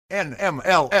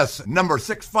NMLS number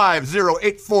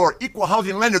 65084, equal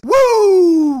housing lender.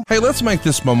 Woo! Hey, let's make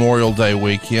this Memorial Day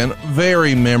weekend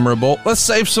very memorable. Let's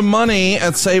save some money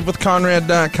at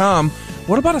SaveWithConrad.com.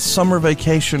 What about a summer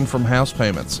vacation from house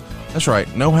payments? That's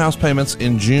right, no house payments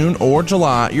in June or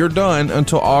July. You're done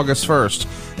until August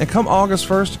 1st. And come August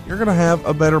 1st, you're going to have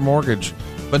a better mortgage.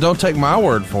 But don't take my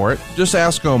word for it. Just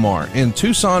ask Omar in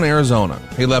Tucson, Arizona.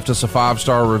 He left us a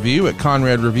 5-star review at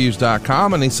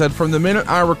ConradReviews.com, and he said, from the minute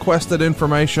I requested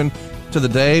information to the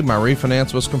day my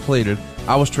refinance was completed,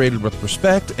 I was treated with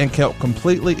respect and kept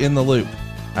completely in the loop.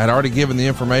 I had already given the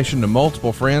information to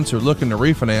multiple friends who are looking to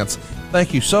refinance.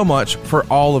 Thank you so much for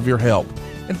all of your help.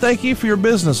 And thank you for your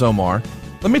business, Omar.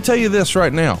 Let me tell you this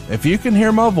right now. If you can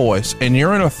hear my voice and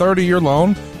you're in a 30-year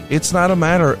loan, it's not a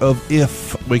matter of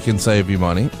if we can save you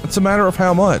money. It's a matter of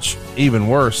how much. Even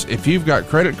worse, if you've got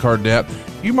credit card debt,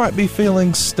 you might be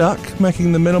feeling stuck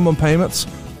making the minimum payments.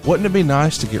 Wouldn't it be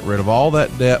nice to get rid of all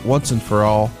that debt once and for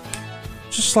all?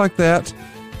 Just like that.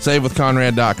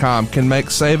 SaveWithConrad.com can make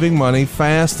saving money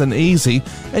fast and easy,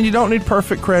 and you don't need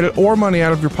perfect credit or money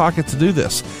out of your pocket to do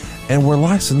this. And we're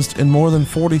licensed in more than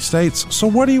 40 states, so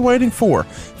what are you waiting for?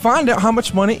 Find out how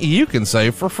much money you can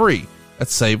save for free at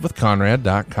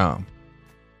SaveWithConrad.com.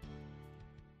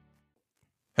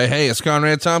 Hey, it's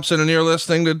Conrad Thompson, and you're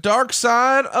listening to Dark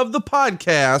Side of the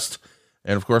Podcast.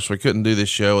 And of course, we couldn't do this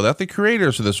show without the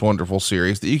creators of this wonderful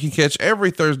series that you can catch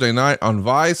every Thursday night on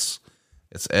Vice.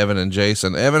 It's Evan and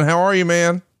Jason. Evan, how are you,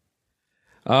 man?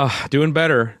 Doing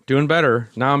better.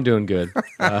 Now I'm doing good.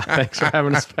 Thanks for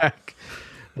having us back.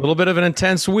 A little bit of an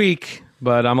intense week,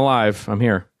 but I'm alive. I'm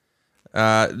here.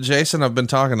 Jason, I've been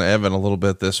talking to Evan a little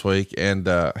bit this week, and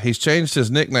he's changed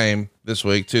his nickname this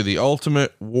week to the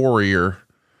Ultimate Warrior.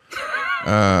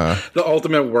 The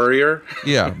Ultimate Warrior?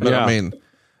 Yeah, but yeah. I mean,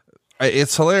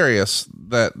 it's hilarious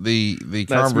that the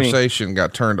conversation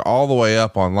got turned all the way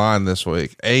up online this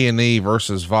week. A&E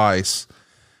versus Vice.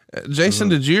 Jason,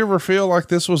 did you ever feel like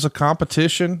this was a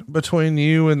competition between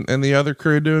you and the other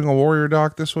crew doing a Warrior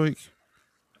doc this week?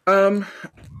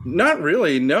 Not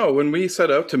really, no. When we set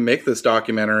out to make this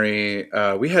documentary,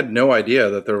 we had no idea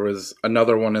that there was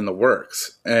another one in the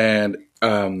works. And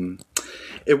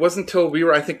it wasn't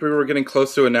until I think we were getting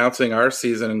close to announcing our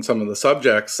season and some of the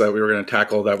subjects that we were going to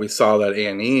tackle that we saw that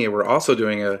A&E were also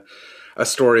doing a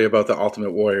story about the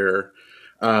Ultimate Warrior.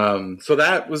 So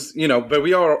that was, but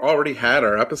we already had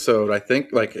our episode. I think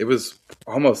like it was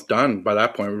almost done by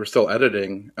that point. We were still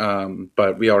editing,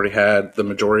 but we already had the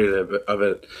majority of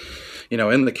it,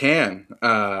 in the can.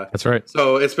 That's right.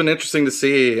 So it's been interesting to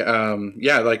see,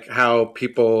 like how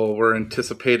people were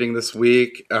anticipating this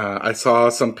week. I saw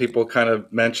some people kind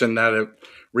of mention that it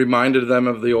reminded them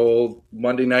of the old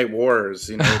Monday Night Wars,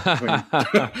 between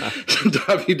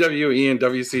WWE and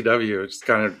WCW, which is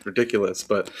kind of ridiculous,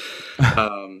 but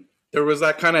there was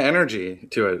that kind of energy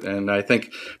to it. And I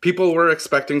think people were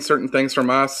expecting certain things from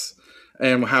us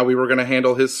and how we were going to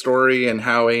handle his story and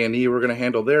how A&E were going to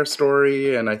handle their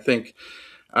story. And I think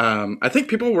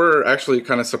people were actually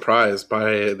kind of surprised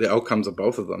by the outcomes of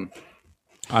both of them.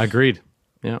 I agreed.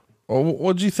 Yeah. Well,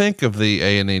 what did you think of the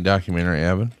A&E documentary,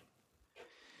 Evan?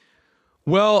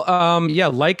 Well,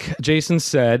 like Jason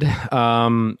said,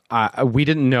 we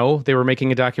didn't know they were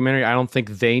making a documentary. I don't think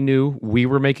they knew we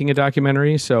were making a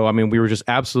documentary. So, I mean, we were just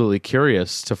absolutely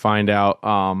curious to find out.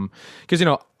 Because,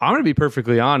 I'm going to be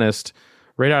perfectly honest,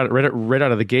 right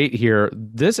out of the gate here.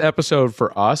 This episode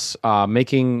for us,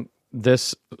 making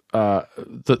this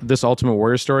this Ultimate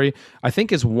Warrior story, I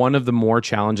think is one of the more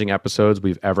challenging episodes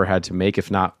we've ever had to make,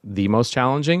 if not the most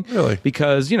challenging. Really?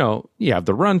 Because, you have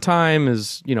the runtime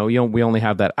is, we only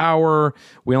have that hour.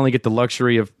 We only get the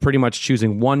luxury of pretty much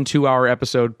choosing 1 2-hour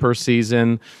episode per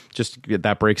season. Just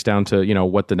that breaks down to,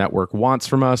 what the network wants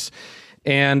from us.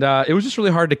 And it was just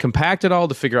really hard to compact it all,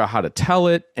 to figure out how to tell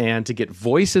it, and to get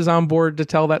voices on board to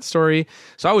tell that story.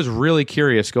 So I was really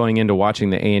curious going into watching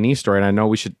the A&E story, and I know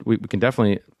we can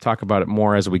definitely talk about it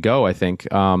more as we go, I think.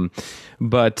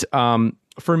 But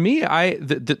for me,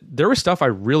 there was stuff I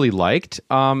really liked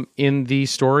in the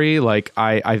story. Like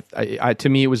I to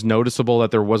me, it was noticeable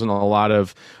that there wasn't a lot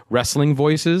of wrestling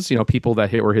voices, people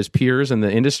that were his peers in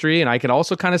the industry, and I could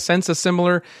also kind of sense a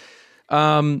similar.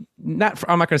 I'm not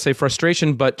going to say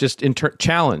frustration, but just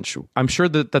challenge. I'm sure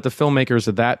that the filmmakers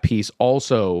of that piece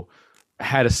also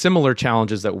had a similar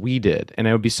challenges that we did. And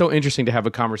it would be so interesting to have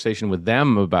a conversation with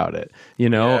them about it,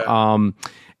 Yeah.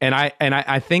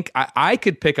 I think I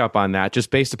could pick up on that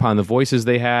just based upon the voices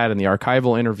they had and the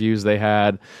archival interviews they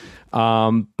had.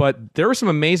 But there was some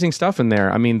amazing stuff in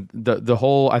there. I mean, the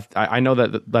whole, I know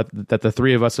that the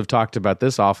three of us have talked about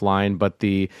this offline, but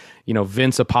the,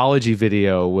 Vince apology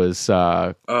video was,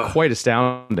 quite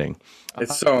astounding.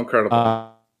 It's so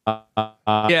incredible.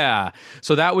 Yeah.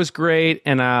 So that was great.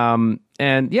 And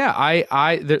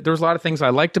yeah, there was a lot of things I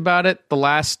liked about it. The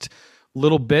last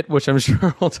little bit, which I'm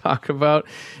sure we'll talk about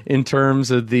in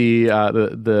terms of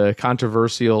the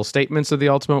controversial statements of the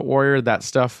Ultimate Warrior. That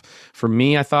stuff for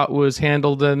me, I thought was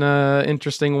handled in an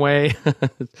interesting way,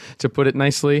 to put it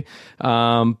nicely.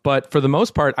 But for the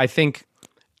most part, I think,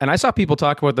 and I saw people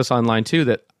talk about this online too,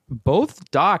 that both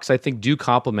docs, I think, do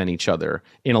complement each other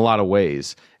in a lot of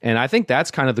ways. And I think that's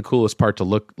kind of the coolest part to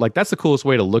look like. That's the coolest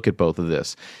way to look at both of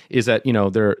this, is that,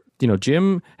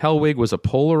 Jim Hellwig was a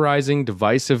polarizing,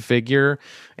 divisive figure.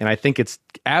 And I think it's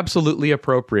absolutely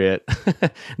appropriate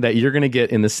that you're going to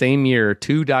get in the same year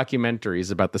 2 documentaries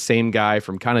about the same guy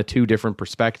from kind of 2 different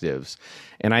perspectives.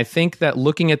 And I think that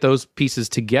looking at those pieces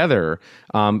together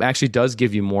actually does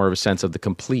give you more of a sense of the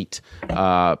complete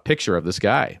picture of this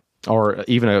guy. Or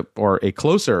even a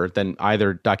closer than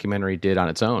either documentary did on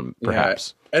its own,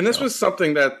 perhaps. Yeah. And this was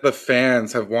something that the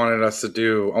fans have wanted us to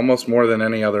do almost more than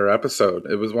any other episode.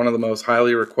 It was one of the most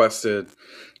highly requested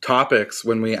topics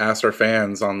when we asked our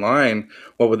fans online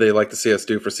what would they like to see us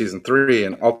do for season 3,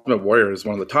 and Ultimate Warrior is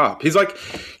one of the top. He's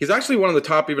actually one of the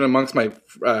top even amongst my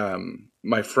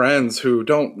my friends who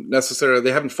don't necessarily,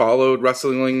 they haven't followed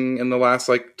wrestling in the last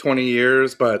 20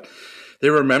 years, but they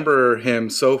remember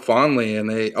him so fondly, and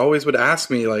they always would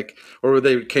ask me, or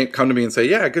they come to me and say,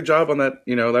 yeah, good job on that,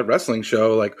 that wrestling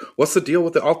show. What's the deal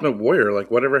with the Ultimate Warrior?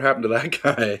 Whatever happened to that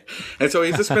guy? And so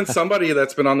he's just been somebody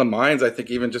that's been on the minds, I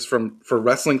think, even just for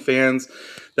wrestling fans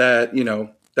that,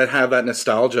 that have that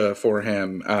nostalgia for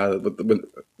him,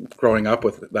 growing up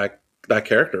with that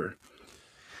character.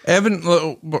 Evan,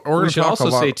 we should also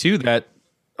say too that,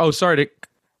 sorry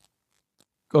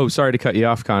to cut you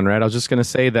off, Conrad. I was just going to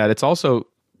say that it's also,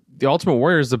 the Ultimate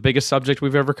Warrior is the biggest subject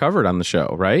we've ever covered on the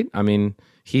show, right? I mean,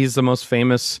 he's the most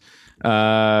famous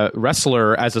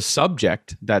wrestler as a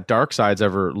subject that Darkside's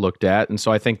ever looked at. And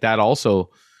so I think that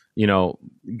also,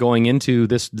 going into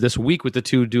this week with the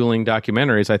 2 dueling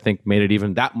documentaries, I think made it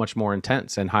even that much more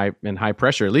intense and high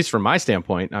pressure, at least from my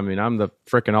standpoint. I mean, I'm the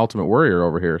frickin' Ultimate Warrior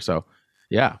over here. So,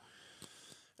 yeah.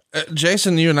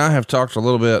 Jason, you and I have talked a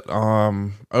little bit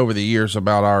over the years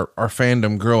about our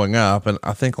fandom growing up, and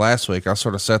I think last week I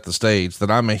sort of set the stage that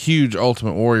I'm a huge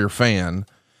Ultimate Warrior fan.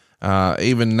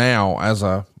 Even now, as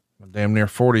a damn near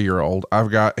 40-year-old,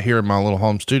 I've got here in my little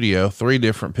home studio 3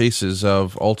 different pieces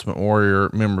of Ultimate Warrior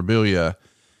memorabilia.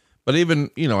 But even,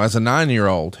 as a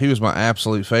 9-year-old, he was my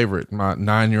absolute favorite. My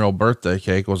 9-year-old birthday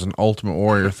cake was an Ultimate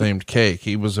Warrior themed cake.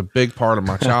 He was a big part of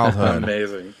my childhood.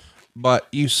 Amazing. But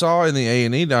you saw in the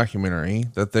A&E documentary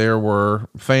that there were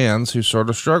fans who sort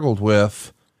of struggled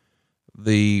with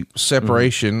the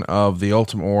separation of the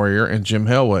Ultimate Warrior and Jim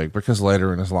Hellwig, because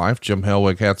later in his life, Jim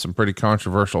Hellwig had some pretty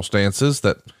controversial stances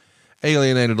that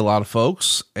alienated a lot of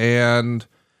folks. And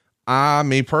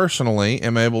me personally,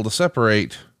 am able to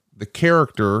separate the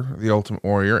character, the Ultimate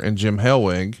Warrior, and Jim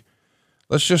Hellwig.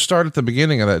 Let's just start at the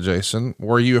beginning of that, Jason.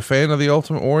 Were you a fan of the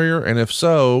Ultimate Warrior? And if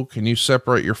so, can you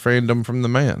separate your fandom from the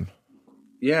man?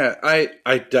 Yeah,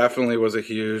 I definitely was a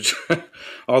huge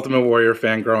Ultimate Warrior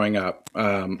fan growing up.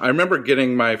 I remember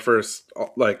getting my first,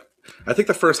 I think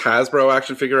the first Hasbro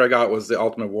action figure I got was the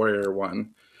Ultimate Warrior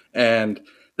one. And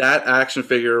that action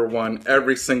figure won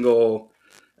every single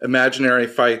imaginary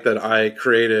fight that I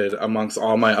created amongst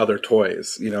all my other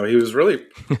toys. He was really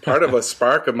part of a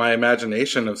spark of my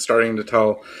imagination of starting to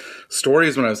tell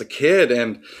stories when I was a kid.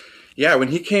 And yeah, when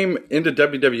he came into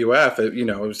WWF,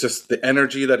 it was just the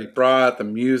energy that he brought, the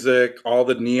music, all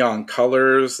the neon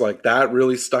colors, that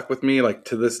really stuck with me.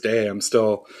 To this day, I'm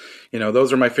still,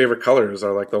 those are my favorite colors,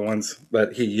 are the ones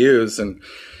that he used. And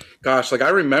gosh, I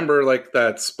remember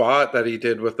that spot that he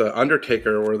did with the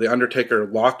Undertaker, where the Undertaker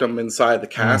locked him inside the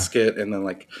casket, and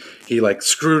then he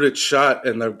screwed it shut,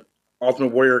 and the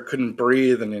Ultimate Warrior couldn't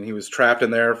breathe, and then he was trapped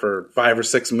in there for 5 or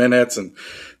 6 minutes, and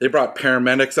they brought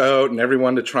paramedics out and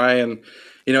everyone to try and,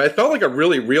 it felt like a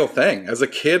really real thing. As a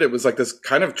kid, it was this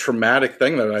kind of traumatic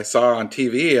thing that I saw on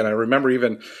TV, and I remember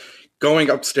even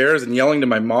going upstairs and yelling to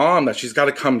my mom that she's got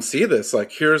to come see this.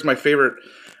 Here's my favorite,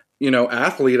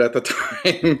 athlete at the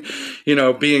time,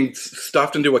 being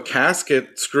stuffed into a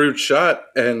casket, screwed shut,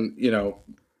 and,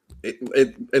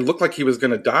 it looked like he was going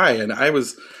to die, and I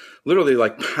was literally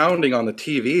pounding on the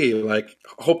TV,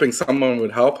 hoping someone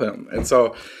would help him. And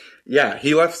so yeah,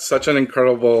 he left such an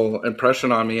incredible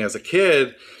impression on me as a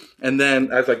kid. And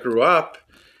then as I grew up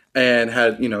and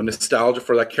had, nostalgia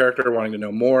for that character, wanting to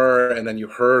know more, and then you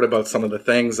heard about some of the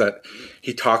things that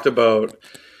he talked about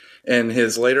in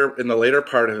the later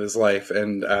part of his life,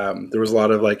 and there was a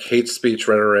lot of like hate speech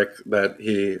rhetoric that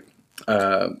he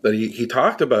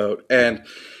talked about, and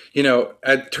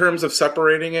in terms of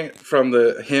separating it from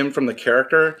him from the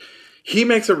character, he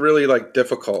makes it really like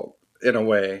difficult in a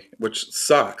way, which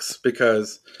sucks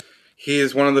because he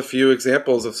is one of the few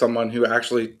examples of someone who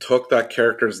actually took that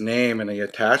character's name and he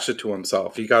attached it to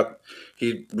himself.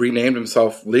 He renamed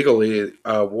himself legally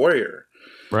Warrior.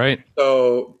 Right.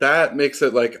 So that makes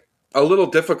it like a little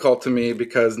difficult to me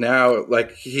because now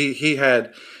like he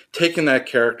had taken that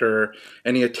character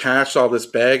and he attached all this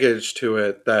baggage to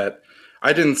it that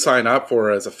I didn't sign up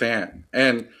for as a fan.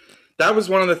 And that was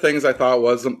one of the things I thought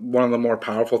was one of the more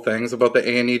powerful things about the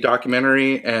A&E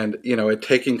documentary, and it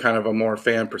taking kind of a more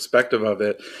fan perspective of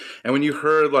it. And when you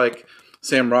heard like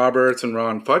Sam Roberts and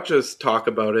Ron Futches talk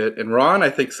about it, and Ron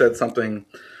I think said something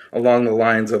along the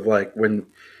lines of like, when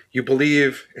you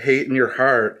believe hate in your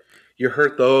heart, you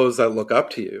hurt those that look up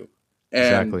to you.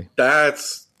 And exactly.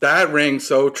 that rings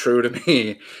so true to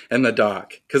me in the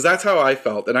doc, because that's how I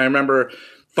felt. And I remember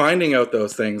finding out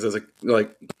those things as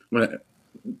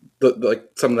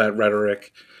some of that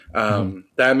rhetoric,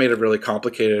 that made it really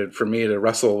complicated for me to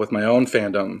wrestle with my own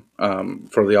fandom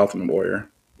for the Ultimate Warrior.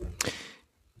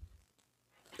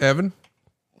 Evan?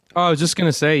 Oh, I was just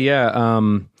gonna say, yeah.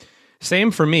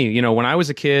 Same for me. When I was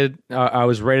a kid, I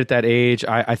was right at that age.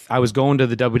 I was going to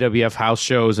the WWF house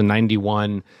shows in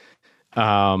 '91,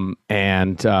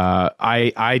 and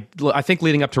I think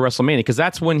leading up to WrestleMania, because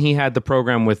that's when he had the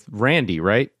program with Randy,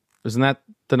 right? Isn't that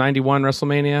the 91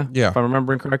 WrestleMania? Yeah. If I'm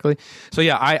remembering correctly. So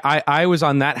yeah, I was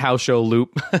on that house show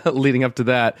loop leading up to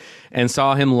that and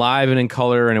saw him live and in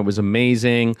color, and it was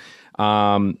amazing.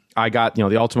 I got,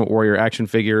 the Ultimate Warrior action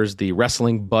figures, the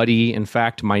wrestling buddy. In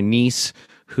fact, my niece,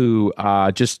 who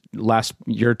just last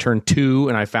year turned 2,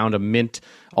 and I found a mint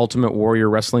Ultimate Warrior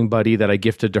wrestling buddy that I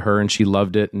gifted to her, and she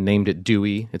loved it and named it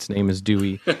Dewey. Its name is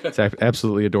Dewey. It's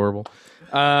absolutely adorable.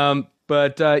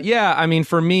 But yeah, I mean,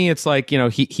 for me, it's like,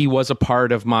 he was a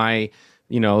part of my,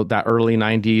 that early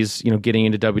 90s, getting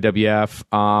into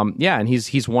WWF. Yeah, and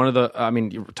he's one of the, I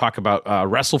mean, you talk about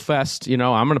WrestleFest,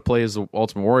 I'm going to play as the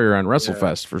Ultimate Warrior on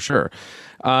WrestleFest for sure.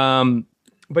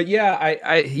 But yeah,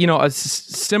 I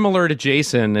similar to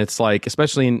Jason, it's like,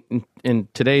 especially in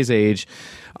today's age,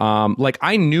 like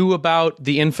I knew about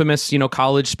the infamous,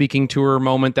 college speaking tour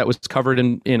moment that was covered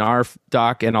in our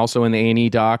doc and also in the A&E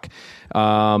doc.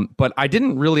 But I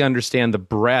didn't really understand the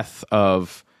breadth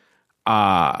of,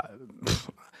 for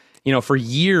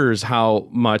years how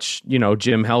much,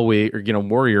 Jim Hellwig or,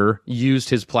 Warrior used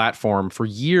his platform for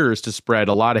years to spread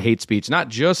a lot of hate speech, not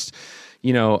just,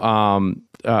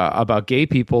 about gay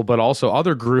people, but also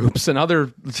other groups and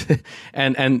other,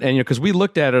 and because we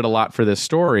looked at it a lot for this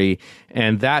story,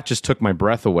 and that just took my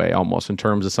breath away almost in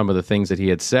terms of some of the things that he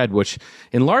had said, which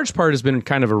in large part has been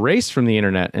kind of erased from the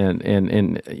internet and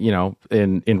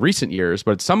in recent years,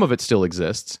 but some of it still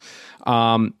exists.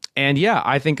 And yeah,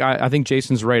 I think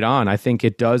Jason's right on. I think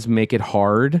it does make it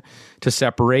hard to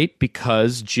separate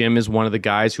because Jim is one of the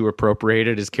guys who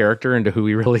appropriated his character into who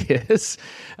he really is.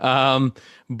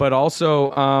 But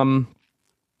also,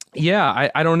 yeah,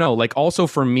 I don't know. Like also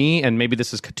for me, and maybe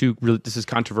this is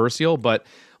controversial, but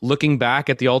looking back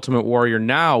at the Ultimate Warrior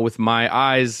now with my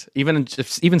eyes, even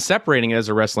separating it as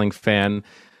a wrestling fan,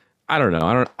 I don't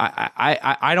know.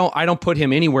 I don't put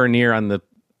him anywhere near on the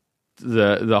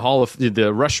Hall of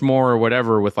the Rushmore or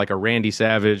whatever with like a Randy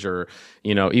Savage or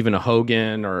even a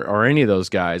Hogan or any of those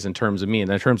guys in terms of me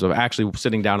and in terms of actually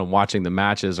sitting down and watching the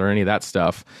matches or any of that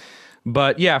stuff.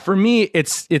 But yeah, for me,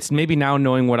 it's maybe now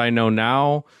knowing what I know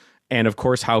now, and of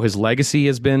course how his legacy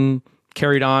has been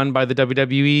carried on by the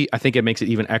WWE. I think it makes it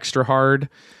even extra hard.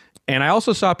 And I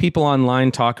also saw people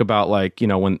online talk about like,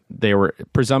 when they were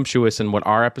presumptuous in what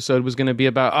our episode was going to be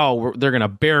about. Oh, they're going to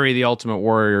bury the Ultimate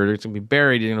Warrior. It's going to be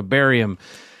buried. You're going to bury him.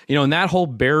 And that whole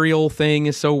burial thing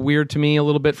is so weird to me a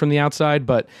little bit from the outside.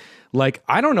 But like,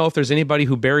 I don't know if there's anybody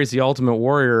who buries the Ultimate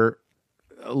Warrior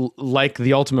like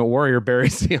the Ultimate Warrior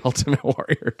buries the Ultimate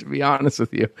Warrior, to be honest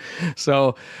with you.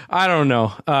 So I don't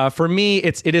know. For me,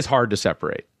 it is hard to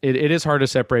separate. It is hard to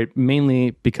separate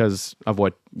mainly because of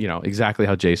what, exactly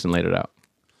how Jason laid it out.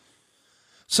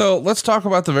 So let's talk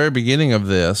about the very beginning of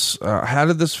this. How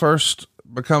did this first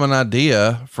become an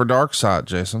idea for Darkseid,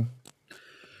 Jason?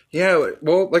 Yeah,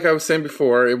 well, like I was saying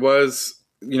before, it was,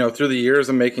 through the years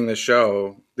of making the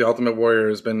show, the Ultimate Warrior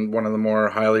has been one of the more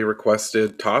highly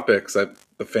requested topics that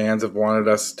the fans have wanted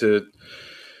us to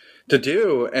to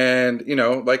do. And, you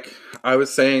know, like I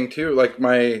was saying too, like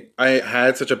I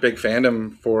had such a big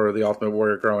fandom for The Ultimate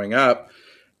Warrior growing up,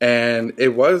 and it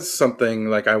was something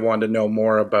like I wanted to know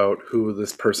more about who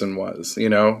this person was. You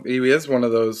know, he is one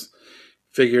of those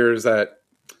figures that,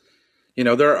 you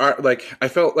know, there are, like, I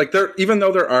felt like even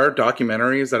though there are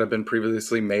documentaries that have been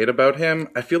previously made about him,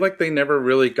 I feel like they never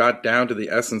really got down to the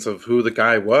essence of who the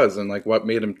guy was and like what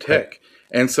made him tick.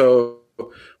 And so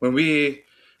when we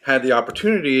had the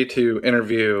opportunity to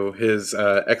interview his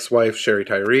ex-wife, Sherry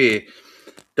Tyree,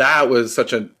 that was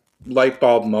such a light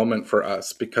bulb moment for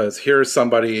us, because here's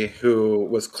somebody who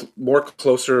was more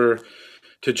closer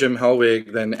to Jim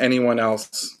Hellwig than anyone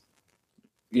else,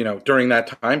 you know, during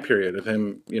that time period of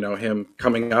him, you know, him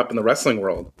coming up in the wrestling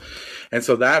world. And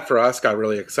so that for us got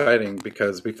really exciting,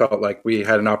 because we felt like we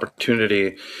had an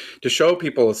opportunity to show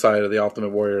people a side of the Ultimate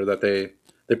Warrior that they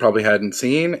probably hadn't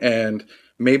seen. And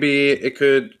maybe it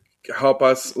could help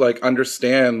us like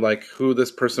understand like who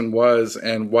this person was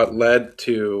and what led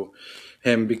to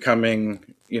him becoming,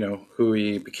 you know, who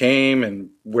he became, and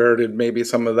where did maybe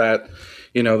some of that,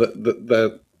 you know,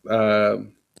 that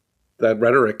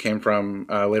rhetoric came from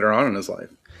later on in his life.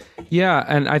 Yeah,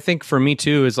 and I think for me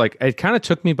too is like it kind of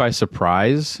took me by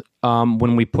surprise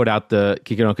when we put out the,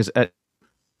 you know, because at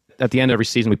the end of every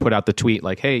season we put out the tweet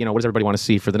like, hey, you know, what does everybody want to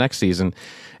see for the next season?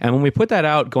 And when we put that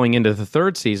out going into the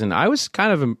third season, I was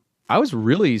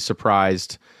really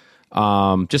surprised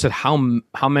just at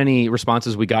how many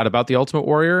responses we got about the Ultimate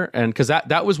Warrior, and because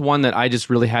that was one that I just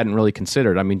really hadn't really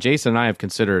considered. I mean, Jason and I have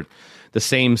considered the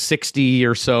same 60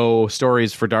 or so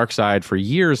stories for Darkseid for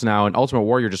years now, and Ultimate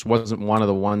Warrior just wasn't one of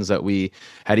the ones that we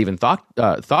had even thought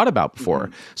about before.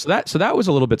 Mm-hmm. So that was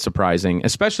a little bit surprising,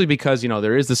 especially because, you know,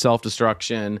 there is the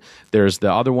self-destruction. There's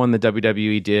the other one that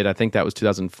WWE did. I think that was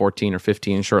 2014 or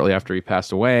 15, shortly after he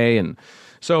passed away, and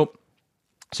so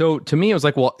to me, it was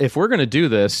like, well, if we're going to do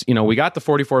this, you know, we got the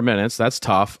 44 minutes. That's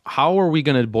tough. How are we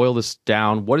going to boil this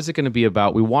down? What is it going to be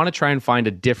about? We want to try and find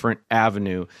a different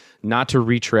avenue, not to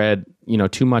retread, you know,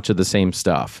 too much of the same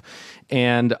stuff.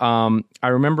 And I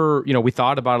remember, you know, we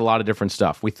thought about a lot of different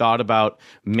stuff. We thought about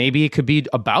maybe it could be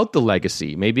about the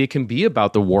legacy. Maybe it can be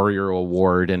about the Warrior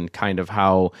Award and kind of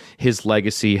how his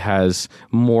legacy has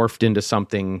morphed into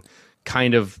something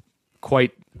kind of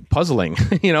quite puzzling,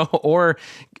 you know, or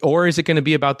is it going to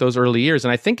be about those early years?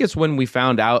 And I think it's when we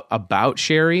found out about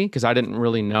Sherry, because I didn't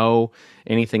really know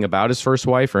anything about his first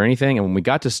wife or anything. And when we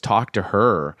got to talk to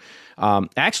her,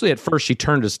 actually at first she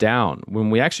turned us down. When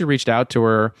we actually reached out to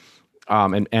her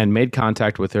and made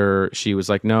contact with her, she was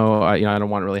like, no, I don't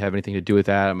want to really have anything to do with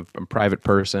that. I'm a private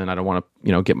person. I don't want to,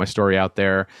 you know, get my story out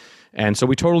there. And so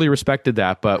we totally respected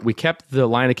that, but we kept the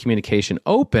line of communication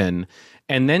open.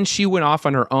 And then she went off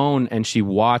on her own and she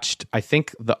watched, I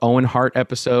think, the Owen Hart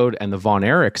episode and the Von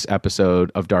Erichs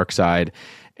episode of Darkseid.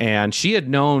 And she had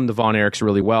known the Von Erichs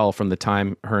really well from the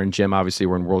time her and Jim obviously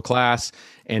were in World Class.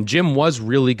 And Jim was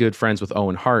really good friends with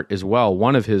Owen Hart as well,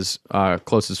 one of his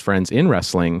closest friends in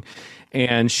wrestling.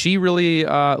 And she really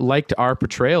liked our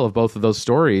portrayal of both of those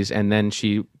stories. And then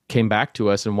she came back to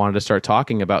us and wanted to start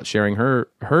talking about sharing her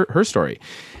story.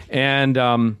 And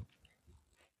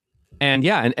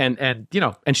yeah, and you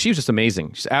know, and she was just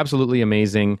amazing. She's absolutely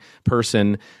amazing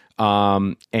person.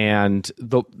 And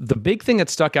the big thing that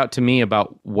stuck out to me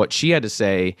about what she had to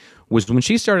say was when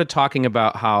she started talking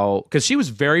about how, because she was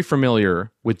very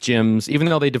familiar with Jim's, even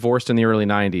though they divorced in the early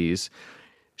 90s,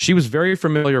 she was very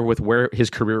familiar with where his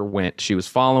career went. She was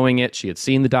following it. She had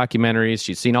seen the documentaries.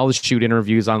 She'd seen all the shoot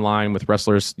interviews online with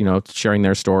wrestlers, you know, sharing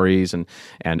their stories and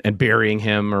burying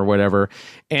him or whatever.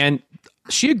 And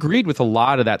she agreed with a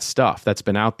lot of that stuff that's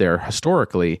been out there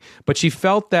historically, but she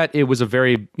felt that it was a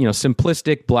very, you know,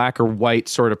 simplistic black or white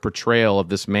sort of portrayal of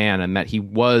this man, and that he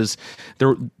was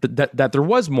there, that there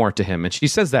was more to him. And she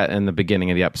says that in the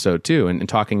beginning of the episode too, and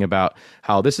talking about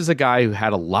how this is a guy who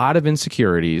had a lot of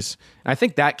insecurities. And I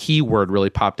think that key word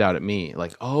really popped out at me,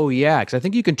 like, oh yeah, because I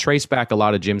think you can trace back a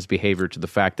lot of Jim's behavior to the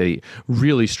fact that he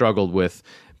really struggled with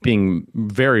being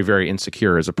very, very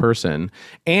insecure as a person.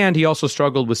 And he also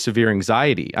struggled with severe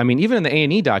anxiety. I mean, even in the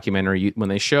A&E documentary, when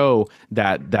they show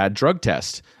that drug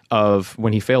test of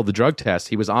when he failed the drug test,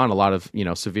 he was on a lot of, you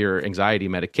know, severe anxiety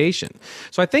medication.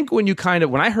 So I think when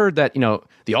I heard that, you know,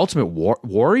 the Ultimate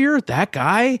Warrior, that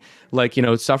guy, like, you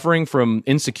know, suffering from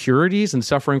insecurities and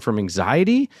suffering from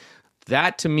anxiety,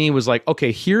 that to me was like,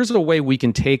 okay, here's a way we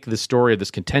can take the story of this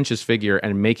contentious figure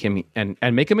and make him and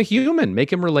make him a human,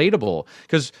 make him relatable.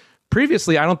 Because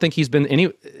previously, I don't think he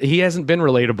hasn't been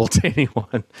relatable to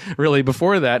anyone really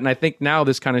before that. And I think now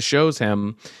this kind of shows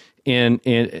him in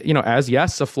you know, as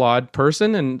yes, a flawed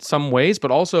person in some ways,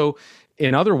 but also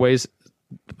in other ways,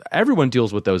 everyone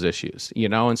deals with those issues,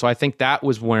 and so I think that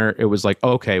was where it was like,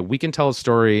 okay, we can tell a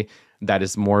story that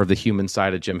is more of the human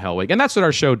side of Jim Hellwig, and that's what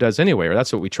our show does anyway, or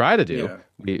that's what we try to do.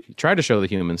 We try to show the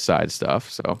human side stuff.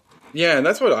 So yeah, and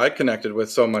that's what I connected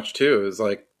with so much too, is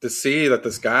like to see that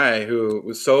this guy who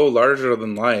was so larger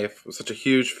than life, was such a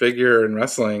huge figure in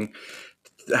wrestling,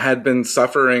 had been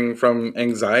suffering from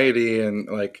anxiety and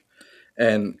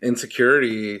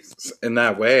insecurity in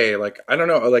that way. Like, I don't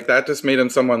know, like that just made him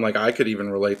someone like I could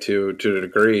even relate to a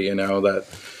degree, that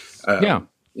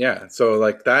so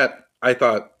like that I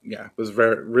thought was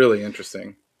really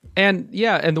interesting. And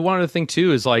the one other thing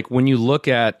too is like when you look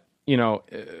at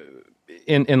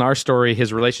in our story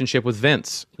his relationship with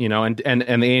Vince, and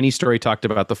the A&E story talked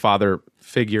about the father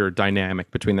figure dynamic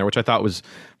between there, which I thought was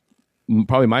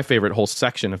probably my favorite whole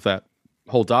section of that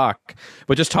whole doc.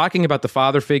 But just talking about the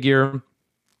father figure,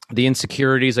 the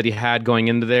insecurities that he had going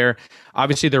into there.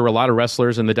 Obviously, there were a lot of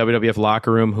wrestlers in the WWF locker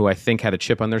room who I think had a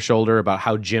chip on their shoulder about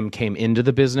how Jim came into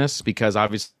the business, because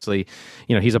obviously,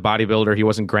 he's a bodybuilder. He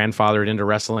wasn't grandfathered into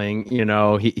wrestling.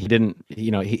 He didn't,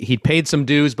 he paid some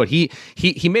dues, but he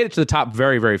made it to the top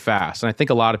very, very fast. And I think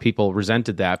a lot of people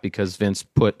resented that because Vince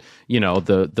put,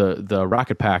 the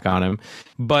rocket pack on him.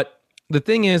 But the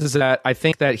thing is that I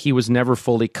think that he was never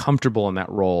fully comfortable in that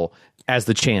role as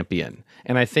the champion.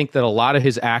 And I think that a lot of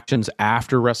his actions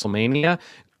after WrestleMania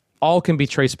all can be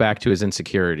traced back to his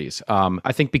insecurities.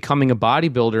 I think becoming a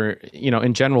bodybuilder,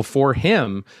 in general for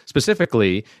him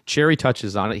specifically, Cherry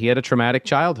touches on it. He had a traumatic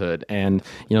childhood, and,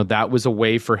 that was a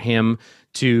way for him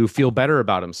to feel better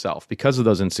about himself because of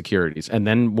those insecurities. And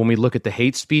then when we look at the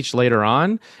hate speech later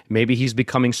on, maybe he's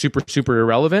becoming super, super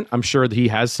irrelevant. I'm sure that he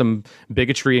has some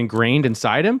bigotry ingrained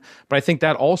inside him, but I think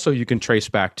that also you can trace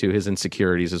back to his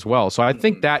insecurities as well. So I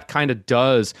think that kind of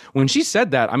does, when she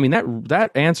said that, I mean,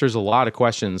 that answers a lot of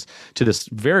questions to this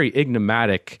very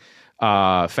enigmatic,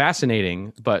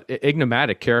 fascinating, but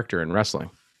enigmatic character in wrestling.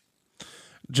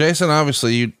 Jason,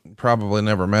 obviously you probably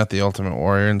never met the Ultimate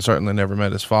Warrior and certainly never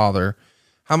met his father.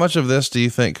 How much of this do you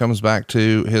think comes back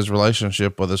to his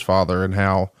relationship with his father, and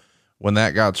how when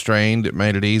that got strained, it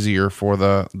made it easier for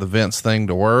the Vince thing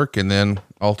to work and then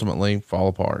ultimately fall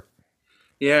apart?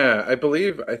 Yeah, I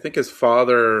think his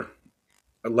father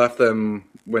left them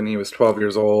when he was 12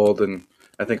 years old, and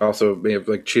I think also may have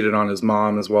cheated on his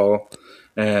mom as well.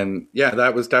 And yeah,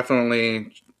 that was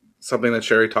definitely something that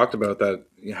Sherry talked about that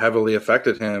heavily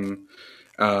affected him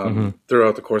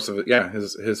throughout the course of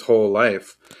his whole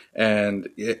life. And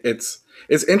it's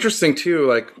interesting too,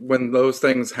 like when those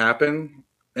things happen,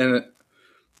 and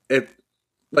it's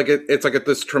like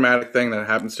this traumatic thing that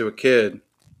happens to a kid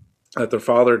that their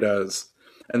father does,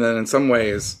 and then in some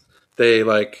ways they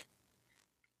like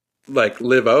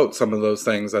live out some of those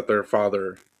things that their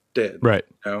father did, right?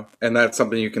 And that's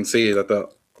something you can see that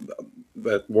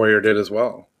that Warrior did as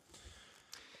well.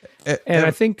 And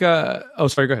I think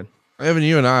sorry, go ahead. Evan,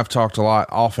 you and I have talked a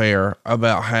lot off air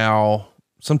about how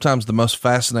sometimes the most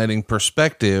fascinating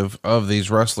perspective of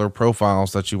these wrestler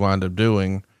profiles that you wind up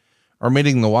doing are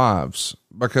meeting the wives,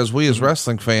 because we as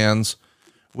wrestling fans,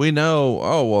 we know,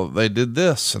 oh, well, they did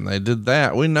this and they did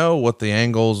that. We know what the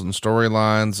angles and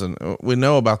storylines, and we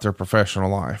know about their professional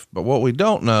life, but what we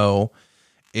don't know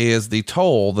is the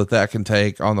toll that can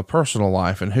take on the personal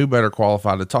life, and who better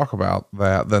qualified to talk about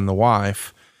that than the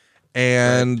wife.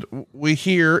 And we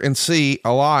hear and see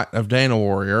a lot of Dana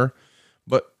Warrior,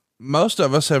 but most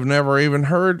of us have never even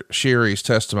heard Sherry's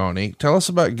testimony. Tell us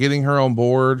about getting her on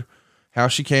board, how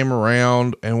she came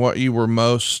around, and what you were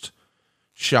most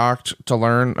shocked to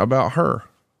learn about her.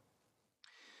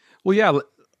 Well, yeah,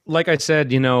 like I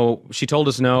said, she told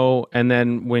us no. And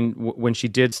then when she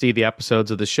did see the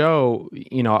episodes of the show,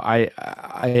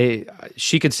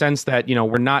 she could sense that,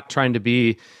 we're not trying to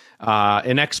be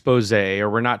an expose, or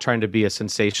we're not trying to be a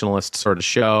sensationalist sort of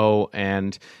show.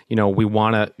 And, we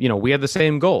want to, we had the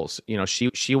same goals.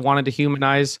 She wanted to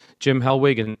humanize Jim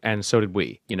Hellwig, and so did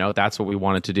we. That's what we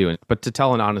wanted to do, but to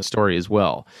tell an honest story as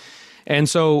well. And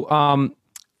so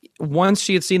once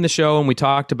she had seen the show and we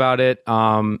talked about it,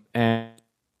 and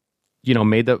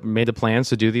made the plans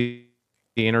to do the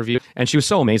interview, and she was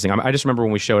so amazing. I just remember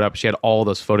when we showed up, she had all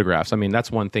those photographs. I mean,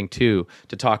 that's one thing too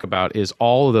to talk about, is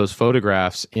all of those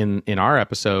photographs in our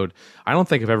episode. I don't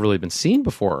think have ever really been seen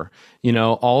before.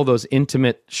 All those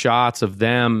intimate shots of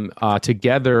them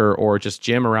together, or just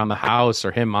Jim around the house,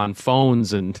 or him on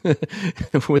phones and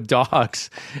with dogs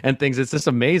and things. It's just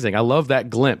amazing. I love that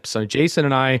glimpse. So Jason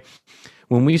and I,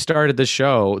 when we started the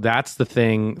show, that's the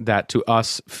thing that to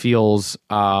us feels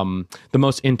the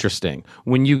most interesting.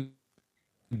 When you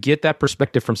get that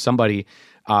perspective from somebody,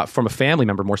 from a family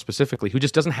member more specifically, who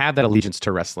just doesn't have that allegiance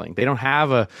to wrestling. They don't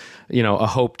have a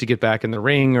hope to get back in the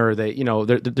ring, or they,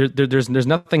 there's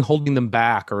nothing holding them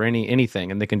back or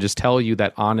anything, and they can just tell you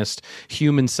that honest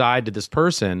human side to this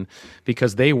person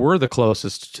because they were the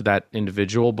closest to that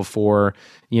individual before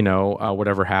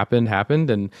whatever happened,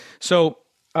 and so.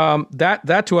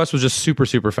 That to us was just super,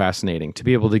 super fascinating to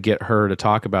be able to get her to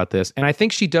talk about this. And I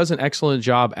think she does an excellent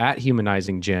job at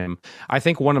humanizing Jim. I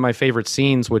think one of my favorite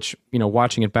scenes, which,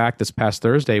 watching it back this past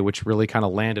Thursday, which really kind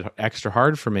of landed extra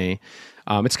hard for me.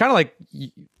 It's kind of like,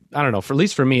 I don't know, at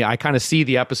least for me, I kind of see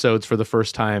the episodes for the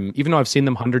first time, even though I've seen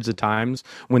them hundreds of times.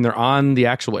 When they're on the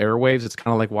actual airwaves, it's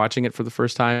kind of like watching it for the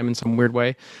first time in some weird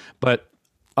way. But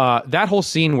that whole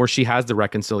scene where she has the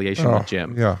reconciliation with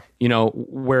Jim,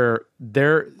 where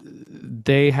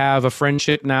they have a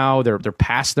friendship now, they're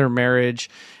past their marriage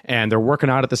and they're working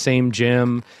out at the same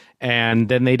gym, and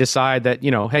then they decide that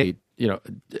hey,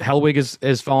 Hellwig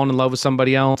is fallen in love with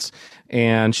somebody else,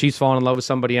 and she's fallen in love with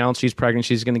somebody else. She's pregnant.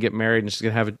 She's going to get married, and she's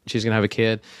going to have a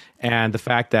kid. And the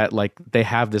fact that they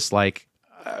have this a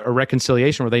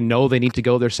reconciliation where they know they need to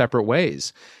go their separate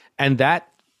ways, and that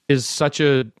is such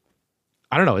a,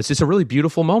 I don't know. It's just a really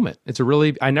beautiful moment.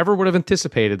 I never would have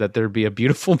anticipated that there'd be a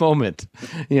beautiful moment,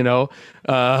 with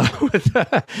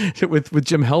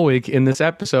Jim Hellwig in this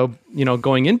episode,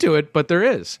 going into it, but there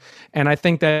is. And I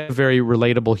think that's a very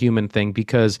relatable human thing,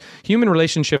 because human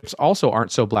relationships also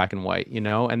aren't so black and white,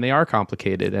 and they are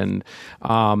complicated. And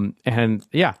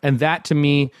that to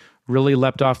me really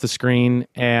leapt off the screen.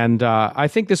 And I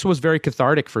think this was very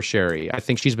cathartic for Sherry. I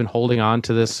think she's been holding on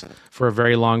to this for a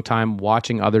very long time,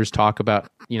 watching others talk about,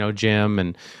 Jim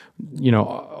and,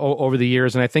 over the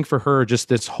years. And I think for her, just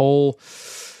this whole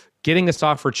getting this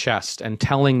off her chest and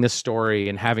telling this story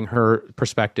and having her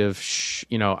perspective,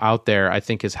 out there, I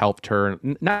think has helped her.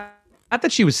 Not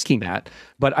that she was seeking that,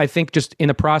 but I think just in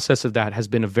the process of that has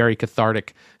been a very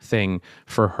cathartic thing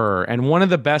for her. And one of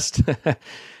the best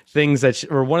things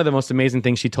one of the most amazing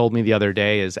things she told me the other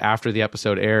day is, after the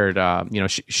episode aired,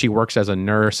 she works as a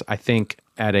nurse, I think,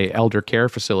 at a elder care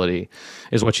facility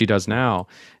is what she does now.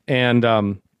 And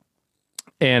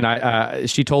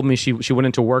she told me she went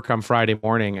into work on Friday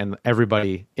morning and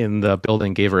everybody in the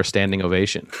building gave her a standing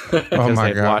ovation because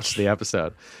they watched the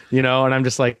episode, and I'm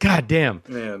just like, God damn,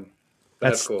 man,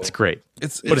 that's cool. It's great.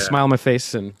 It's put a smile on my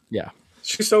face, and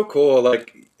she's so cool.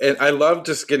 And I love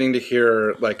just getting to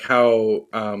hear how,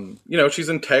 she's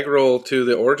integral to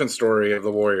the origin story of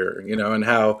the warrior, and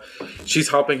how she's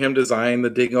helping him design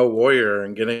the Dingo Warrior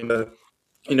and getting the,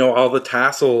 all the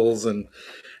tassels and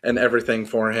everything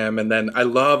for him. And then I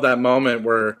love that moment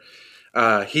where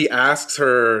he asks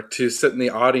her to sit in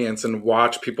the audience and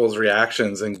watch people's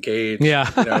reactions and gauge,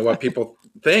 what people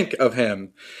think of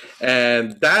him.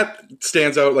 And that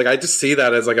stands out. I just see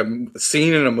that as a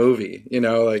scene in a movie,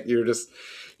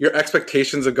 your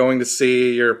expectations of going to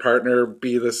see your partner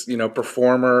be this,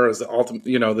 performer as the ultimate,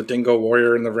 the Dingo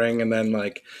Warrior in the ring, and then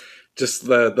just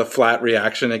the flat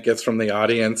reaction it gets from the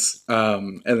audience,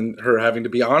 and her having to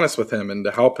be honest with him and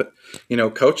to help,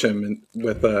 coach him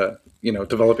with,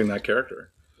 developing that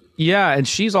character. Yeah, and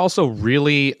she's also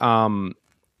really,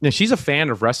 she's a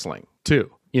fan of wrestling too,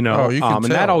 and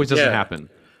that always doesn't happen,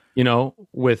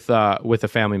 with the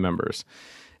family members,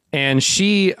 and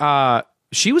she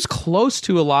was close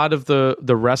to a lot of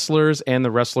the wrestlers and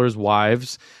the wrestlers'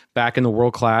 wives back in the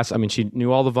world class. I mean, she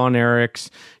knew all the Von Erichs,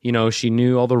 she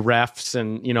knew all the refs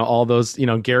and, all those,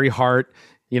 Gary Hart,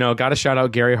 got to shout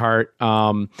out Gary Hart.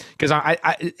 Cause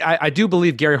I do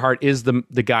believe Gary Hart is the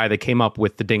guy that came up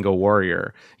with the Dingo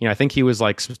Warrior. I think he was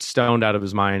stoned out of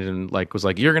his mind and was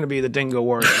like, you're going to be the Dingo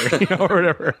Warrior, or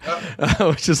whatever,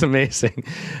 which is amazing.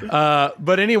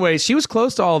 But anyway, she was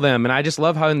close to all of them. And I just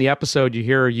love how in the episode you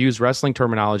hear her use wrestling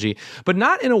terminology, but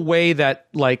not in a way that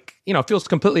feels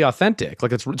completely authentic.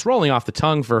 It's rolling off the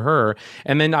tongue for her.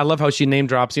 And then I love how she name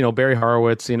drops, Barry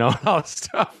Horowitz, all this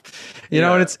stuff,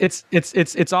 and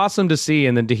it's awesome to see.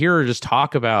 And then to hear her just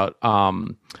talk about,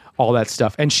 all that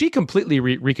stuff. And she completely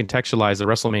recontextualized the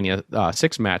WrestleMania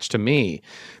 6 match to me,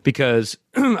 because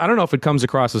I don't know if it comes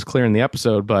across as clear in the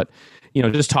episode, but,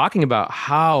 just talking about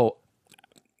how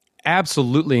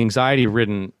absolutely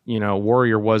anxiety-ridden,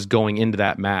 Warrior was going into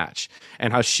that match,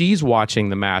 and how she's watching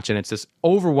the match, and it's this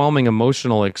overwhelming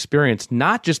emotional experience,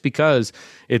 not just because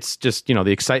it's just,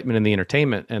 the excitement and the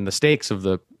entertainment and the stakes of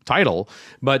the title,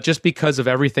 but just because of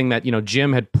everything that,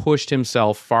 Jim had pushed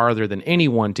himself farther than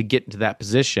anyone to get into that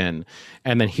position.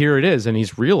 And then here it is, and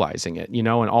he's realizing it, and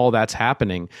all that's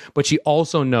happening. But she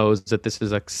also knows that this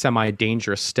is a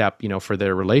semi-dangerous step, for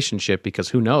their relationship, because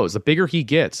who knows? The bigger he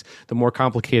gets, the more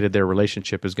complicated their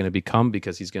relationship is going to become,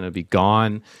 because he's going to be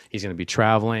gone, he's going to be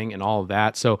traveling and all of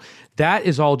that. So that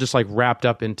is all just like wrapped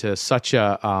up into such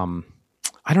a,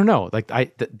 I don't know. Like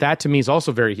that to me is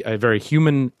also a very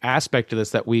human aspect to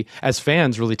this that we as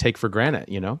fans really take for granted,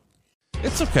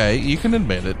 It's okay. You can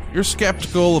admit it. You're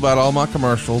skeptical about all my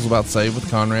commercials about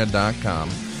SaveWithConrad.com.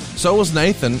 So was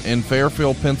Nathan in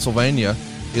Fairfield, Pennsylvania.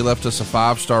 He left us a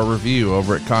 5-star review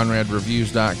over at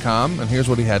ConradReviews.com, and here's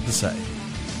what he had to say.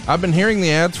 I've been hearing the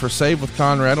ads for Save with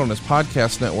Conrad on his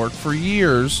podcast network for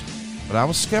years, but I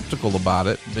was skeptical about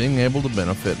it being able to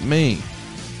benefit me.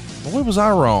 Boy, was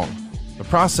I wrong. The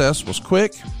process was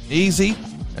quick, easy,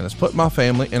 and has put my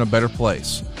family in a better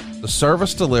place. The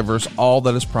service delivers all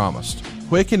that is promised.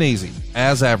 Quick and easy,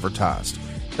 as advertised.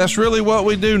 That's really what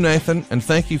we do, Nathan, and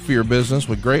thank you for your business.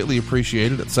 We greatly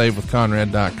appreciate it at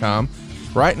SaveWithConrad.com.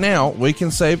 Right now, we can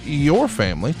save your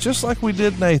family just like we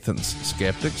did Nathan's.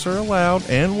 Skeptics are allowed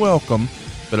and welcome,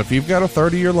 but if you've got a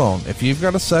 30-year loan, if you've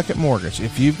got a second mortgage,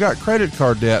 if you've got credit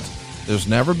card debt, there's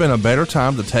never been a better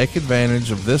time to take advantage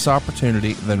of this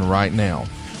opportunity than right now.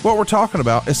 What we're talking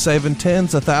about is saving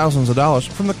tens of thousands of dollars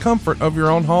from the comfort of your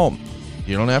own home.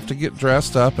 You don't have to get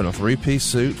dressed up in a 3-piece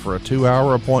suit for a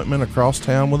 2-hour appointment across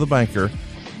town with a banker.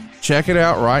 Check it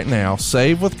out right now,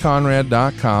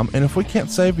 SaveWithConrad.com, and if we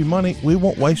can't save you money, we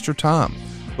won't waste your time.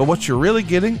 But what you're really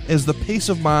getting is the peace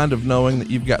of mind of knowing that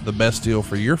you've got the best deal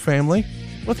for your family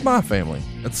with my family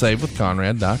at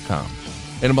SaveWithConrad.com.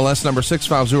 NMLS number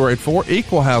 65084,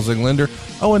 equal housing lender.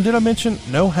 Oh, and did I mention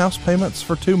no house payments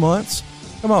for 2 months?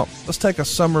 Come on, let's take a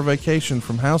summer vacation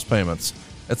from house payments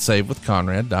at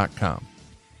SaveWithConrad.com.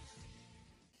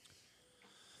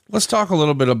 Let's talk a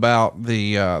little bit about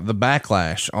the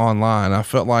backlash online. I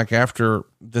felt like after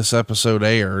this episode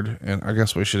aired, and I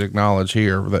guess we should acknowledge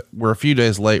here that we're a few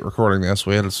days late recording this.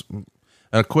 We had an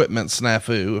equipment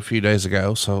snafu a few days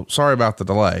ago, so sorry about the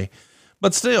delay.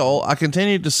 But still, I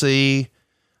continued to see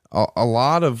a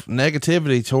lot of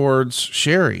negativity towards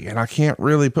Sherry, and I can't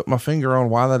really put my finger on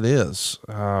why that is.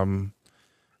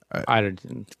 I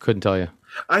couldn't tell you.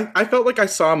 I felt like I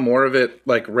saw more of it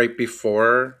like right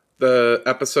before the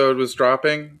episode was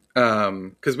dropping,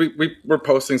 because we were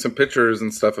posting some pictures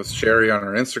and stuff of Sherry on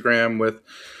our Instagram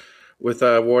with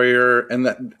Warrior, and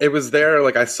that it was there.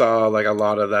 Like I saw like a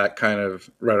lot of that kind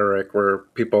of rhetoric where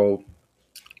people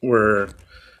were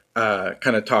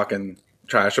kind of talking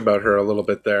trash about her a little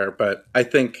bit there. But I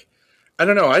think, I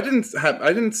don't know, I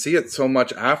didn't see it so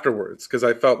much afterwards, because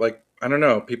I felt like, I don't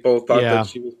know, people thought that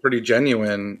she was pretty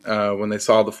genuine when they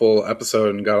saw the full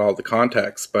episode and got all the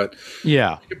context. But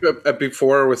yeah,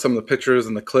 before, with some of the pictures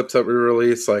and the clips that we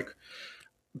released, like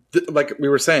we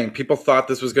were saying, people thought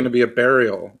this was going to be a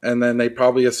burial, and then they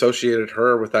probably associated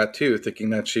her with that too,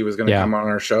 thinking that she was going to come on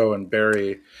our show and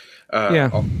bury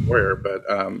Warrior. But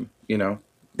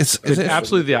it's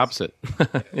absolutely the opposite.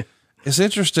 It's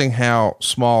interesting how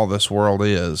small this world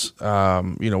is.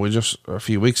 We just a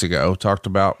few weeks ago talked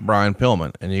about Brian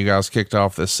Pillman, and you guys kicked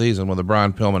off this season with a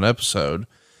Brian Pillman episode,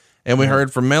 and we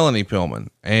heard from Melanie Pillman.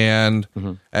 And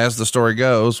as the story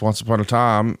goes, once upon a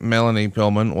time, Melanie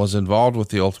Pillman was involved with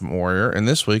the Ultimate Warrior. And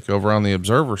this week over on the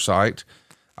Observer site,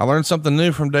 I learned something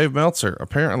new from Dave Meltzer.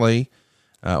 Apparently,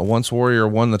 once Warrior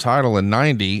won the title in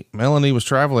 90, Melanie was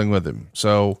traveling with him.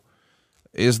 So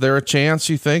is there a chance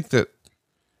you think that,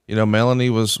 Melanie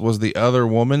was the other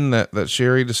woman that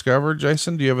Sherry discovered?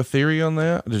 Jason, do you have a theory on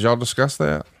that? Did y'all discuss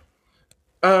that?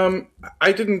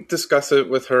 I didn't discuss it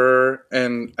with her,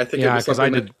 and I think it was something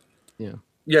I did.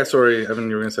 Yeah. Sorry, Evan,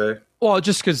 you were going to say? Well,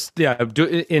 just because,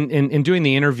 in doing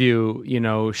the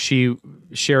interview,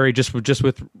 Sherry just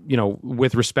with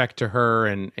with respect to her,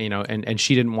 and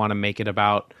she didn't want to make it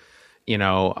about,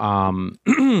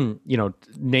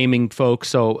 naming folks.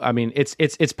 So, I mean,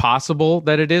 it's possible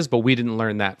that it is, but we didn't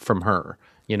learn that from her,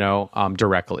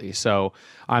 directly. So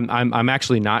I'm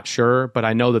actually not sure, but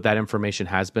I know that information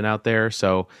has been out there.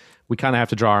 So we kind of have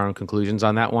to draw our own conclusions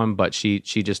on that one, but she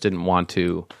just didn't want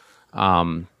to,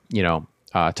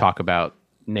 talk about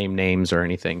names or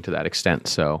anything to that extent.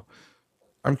 So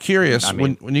I'm curious,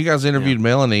 when you guys interviewed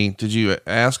Melanie, did you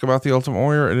ask about the Ultimate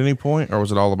Warrior at any point, or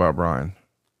was it all about Brian?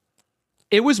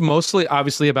 It was mostly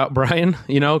obviously about Brian,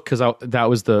 because that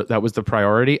was the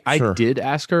priority. Sure. I did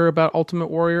ask her about Ultimate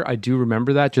Warrior. I do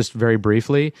remember that, just very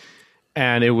briefly.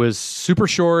 And it was super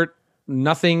short,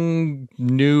 nothing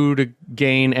new to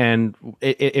gain. And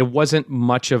it wasn't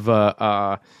much of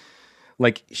a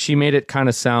like she made it kind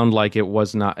of sound like it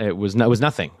was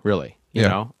nothing really, you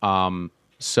know?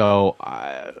 So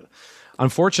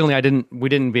unfortunately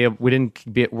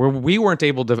we weren't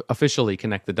able to officially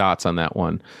connect the dots on that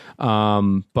one.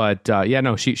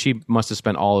 She must have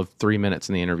spent all of 3 minutes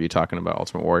in the interview talking about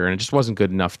Ultimate Warrior, and it just wasn't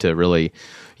good enough to really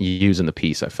use in the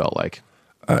piece, I felt like.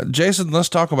 Jason, let's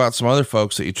talk about some other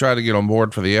folks that you try to get on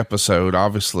board for the episode.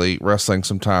 Obviously, wrestling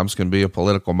sometimes can be a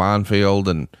political minefield,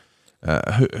 and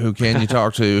who can you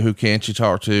talk to, who can't you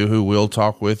talk to, who will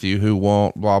talk with you, who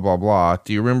won't, blah, blah, blah.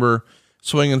 Do you remember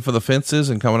swinging for the fences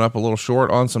and coming up a little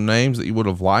short on some names that you would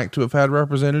have liked to have had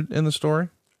represented in the story?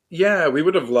 Yeah, we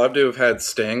would have loved to have had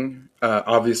Sting,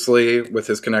 obviously, with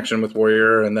his connection with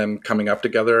Warrior and them coming up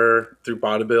together through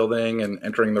bodybuilding and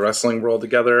entering the wrestling world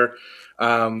together.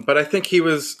 But I think he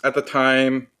was, at the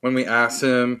time when we asked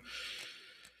him,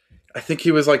 I think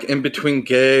he was like in between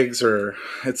gigs, or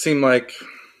it seemed like,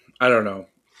 I don't know.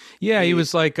 Yeah, he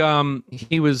was like, at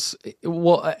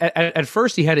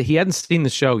first he hadn't seen the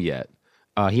show yet.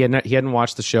 He hadn't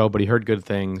watched the show, but he heard good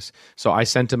things. So I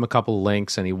sent him a couple of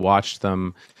links and he watched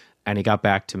them and he got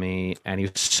back to me and he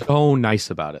was so nice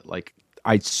about it. Like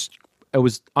it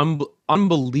was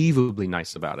unbelievably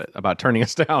nice about it, about turning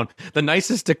us down. The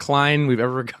nicest decline we've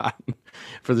ever gotten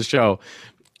for the show.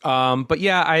 But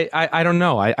yeah, I don't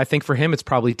know. I think for him, it's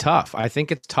probably tough. I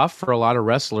think it's tough for a lot of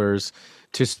wrestlers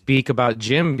to speak about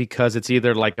Jim, because it's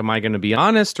either like, am I going to be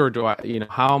honest, or do I,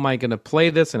 how am I going to play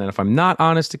this? And if I'm not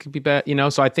honest, it could be bad,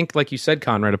 So I think, like you said,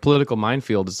 Conrad, a political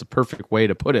minefield is the perfect way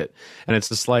to put it. And it's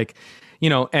just like,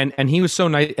 and he was so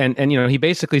nice, and he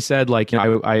basically said, like,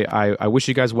 I wish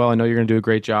you guys well. I know you're going to do a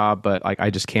great job, but like, I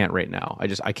just can't right now.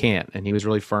 I can't. And he was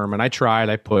really firm, and I tried.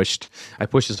 I pushed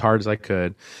as hard as I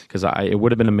could, because it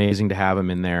would have been amazing to have him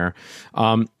in there.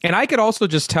 And I could also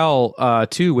just tell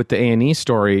too with the A&E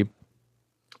story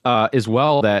as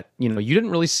well, that you didn't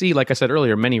really see, like I said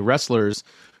earlier, many wrestlers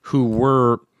who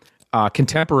were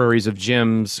contemporaries of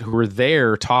Jim's who were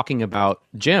there talking about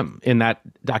Jim in that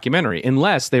documentary,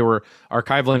 unless they were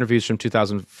archival interviews from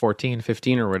 2014,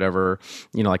 15 or whatever,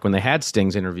 like when they had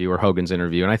Sting's interview or Hogan's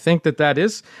interview. And I think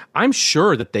I'm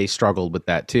sure that they struggled with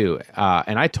that too.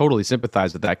 And I totally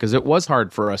sympathize with that, because it was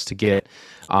hard for us to get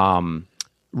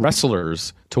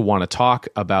wrestlers to want to talk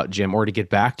about Jim, or to get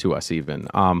back to us even.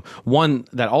 One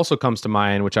that also comes to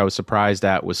mind, which I was surprised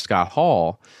at, was Scott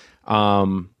Hall.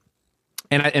 And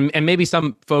maybe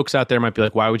some folks out there might be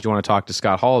like, why would you want to talk to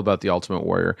Scott Hall about the Ultimate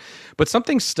Warrior? But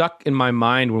something stuck in my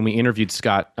mind when we interviewed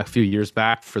Scott a few years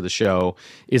back for the show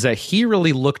is that he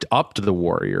really looked up to the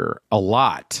Warrior a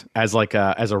lot as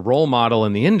a role model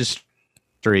in the industry,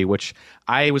 which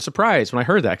I was surprised when I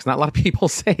heard that, because not a lot of people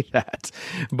say that.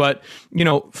 But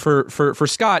for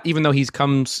Scott, even though he's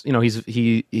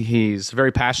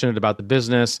very passionate about the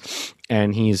business,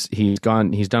 and he's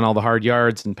done all the hard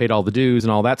yards and paid all the dues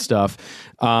and all that stuff.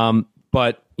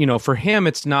 But for him,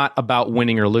 it's not about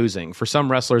winning or losing. For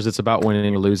some wrestlers, it's about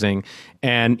winning or losing,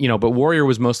 and but Warrior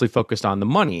was mostly focused on the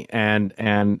money and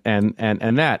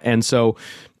that, and so.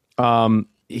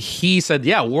 He said,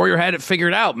 yeah, Warrior had it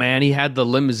figured out, man. He had the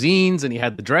limousines, and he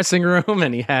had the dressing room,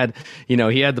 and he had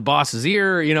the boss's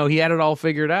ear, he had it all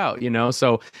figured out,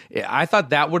 So I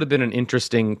thought that would have been an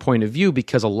interesting point of view,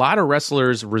 because a lot of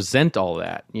wrestlers resent all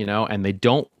that, and they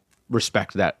don't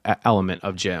respect that element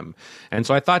of Jim. And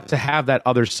so I thought to have that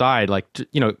other side,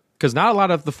 because not a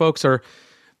lot of the folks are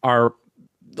a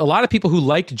lot of people who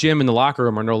liked Jim in the locker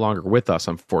room are no longer with us,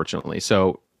 unfortunately.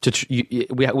 So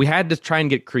we had to try and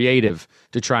get creative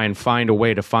to try and find a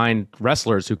way to find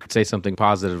wrestlers who could say something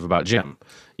positive about Jim,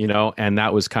 and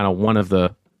that was kind of one of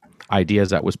the ideas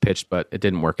that was pitched, but it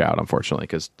didn't work out, unfortunately,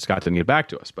 because Scott didn't get back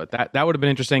to us. But that would have been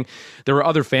interesting. There were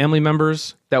other family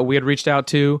members that we had reached out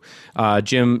to.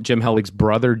 Jim Hellwig's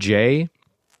brother, Jay,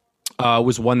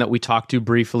 was one that we talked to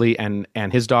briefly, and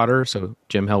his daughter, so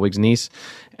Jim Hellwig's niece.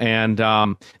 And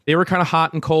they were kind of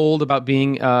hot and cold about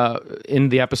being in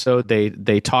the episode.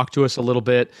 They talked to us a little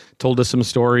bit, told us some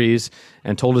stories,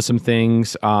 and told us some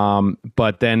things.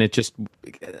 But then it just,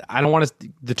 I don't want to,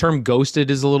 the term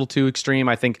ghosted is a little too extreme.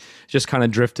 I think just kind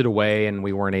of drifted away, and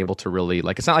we weren't able to really,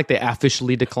 it's not like they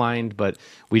officially declined, but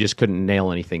we just couldn't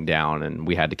nail anything down, and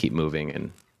we had to keep moving,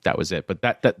 and that was it.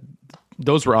 But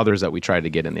those were others that we tried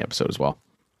to get in the episode as well.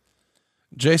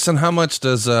 Jason, how much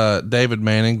does David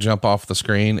Manning jump off the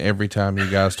screen every time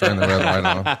you guys turn the red light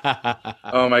on?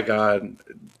 Oh my God.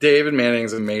 David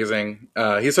Manning's amazing.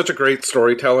 He's such a great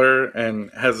storyteller and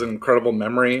has an incredible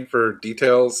memory for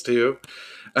details too.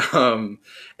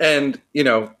 And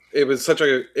it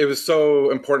was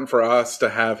so important for us to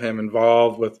have him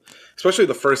involved with, especially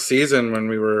the first season when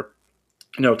we were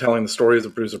telling the stories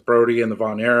of Bruiser Brody and the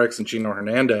Von Erichs and Gino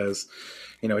Hernandez.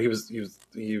 He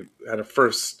had a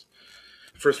first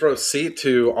row seat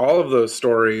to all of those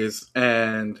stories,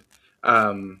 and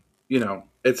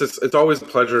it's always a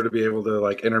pleasure to be able to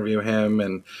like interview him.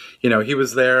 And he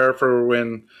was there for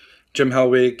when Jim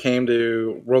Hellwig came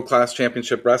to World Class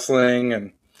Championship Wrestling,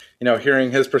 and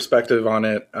hearing his perspective on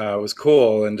it was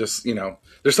cool. And just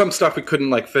there's some stuff we couldn't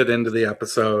like fit into the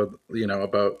episode,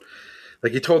 about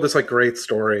like he told this like great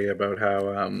story about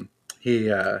how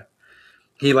he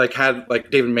like had like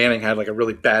David Manning had like a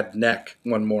really bad neck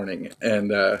one morning,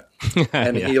 and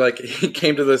he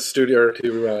came to the studio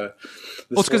to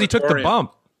it's because he took the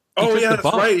bump. That's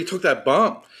right, he took that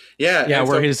bump. Yeah,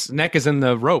 where his neck is in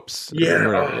the ropes.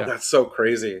 Yeah, that's so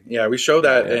crazy. Yeah, we showed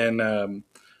that in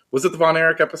was it the Von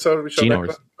Erich episode? We showed Gino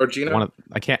that or Gino?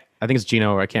 I think it's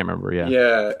Gino. I can't remember. Yeah.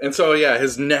 Yeah, and so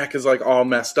his neck is like all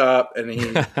messed up, and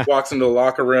he walks into the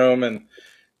locker room, and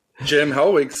Jim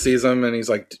Hellwig sees him, and he's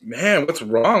like, "Man, what's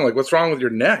wrong? Like, what's wrong with your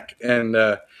neck?" And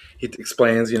he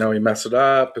explains, he messed it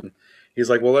up, and he's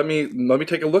like, "Well, let me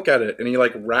take a look at it." And he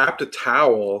like wrapped a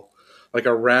towel like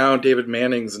around David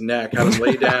Manning's neck, had him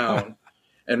lay down,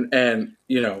 and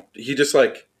he just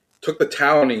like took the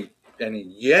towel and he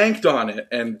yanked on it,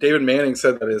 and David Manning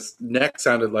said that his neck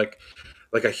sounded like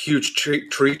a huge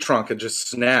tree trunk had just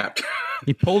snapped.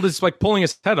 He pulling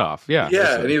his head off. Yeah.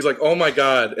 And he was like, "Oh my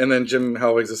God." And then Jim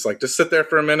Hellwig's just like, "Just sit there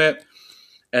for a minute."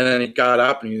 And then he got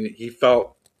up and he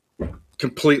felt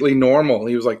completely normal.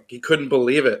 He was like, he couldn't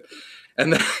believe it.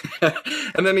 And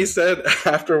then he said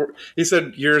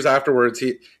years afterwards,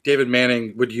 David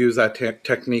Manning would use that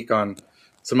technique on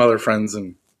some other friends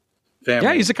and family.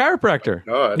 Yeah, he's a chiropractor.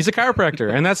 God. He's a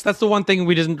chiropractor. And that's the one thing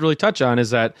we didn't really touch on,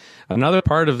 is that another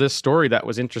part of this story that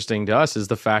was interesting to us is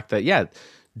the fact that,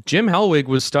 Jim Hellwig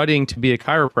was studying to be a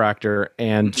chiropractor,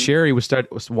 and Sherry was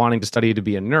wanting to study to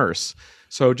be a nurse.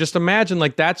 So just imagine,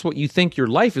 like, that's what you think your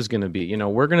life is going to be.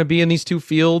 We're going to be in these two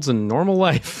fields in normal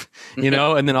life, and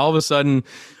then all of a sudden,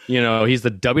 he's the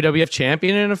WWF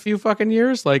champion in a few fucking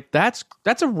years. Like, that's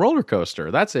a roller coaster.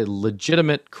 That's a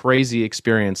legitimate crazy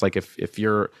experience. Like, if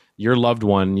you're your loved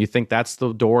one, you think that's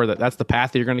the door, that's the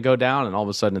path that you're going to go down, and all of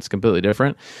a sudden it's completely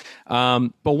different.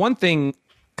 But one thing,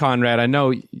 Conrad, I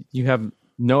know you have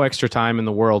no extra time in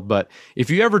the world, but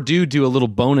if you ever do a little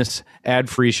bonus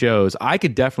ad-free shows, I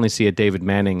could definitely see a David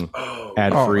Manning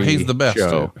ad-free he's the best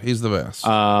show. too. He's the best.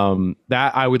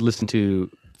 That I would listen to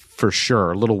for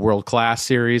sure. A little World Class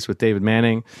series with David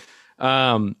Manning.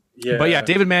 But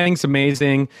David Manning's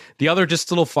amazing. The other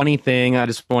just little funny thing I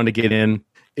just wanted to get in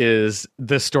is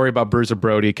this story about Bruiser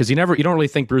Brody, because you don't really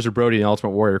think Bruiser Brody and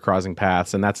Ultimate Warrior crossing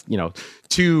paths, and that's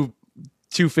two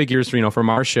figures from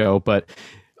our show, but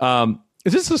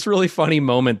this is this really funny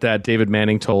moment that David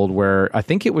Manning told, where I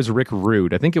think it was Rick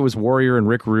Rude. I think it was Warrior and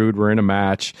Rick Rude were in a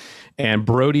match, and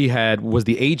Brody was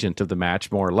the agent of the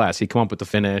match, more or less. He come up with the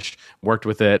finish, worked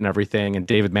with it and everything, and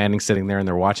David Manning's sitting there and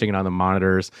they're watching it on the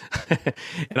monitors.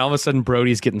 And all of a sudden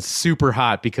Brody's getting super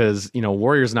hot because,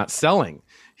 Warrior's not selling.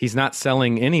 He's not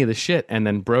selling any of the shit. And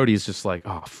then Brody's just like,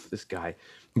 "Oh, this guy."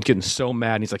 He's getting so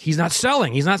mad, and he's like, he's not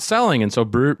selling. And so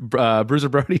Bruiser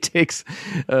Brody takes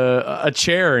a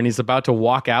chair, and he's about to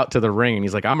walk out to the ring, and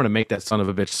he's like, "I'm going to make that son of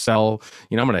a bitch sell.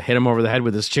 I'm going to hit him over the head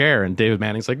with this chair." And David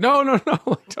Manning's like, no,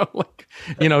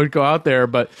 don't go out there.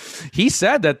 But he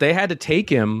said that they had to take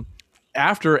him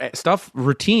after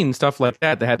routine stuff like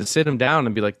that. They had to sit him down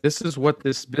and be like, "This is what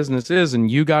this business is,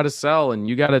 and you got to sell, and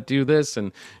you got to do this,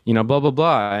 and blah blah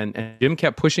blah." And Jim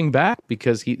kept pushing back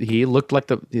because he looked like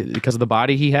because of the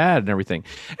body he had and everything.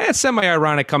 And it's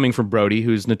semi-ironic coming from Brody,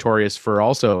 who's notorious for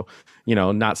also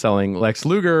not selling Lex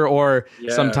Luger, or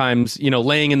sometimes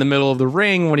laying in the middle of the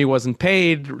ring when he wasn't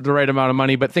paid the right amount of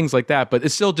money, but things like that. But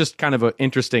it's still just kind of an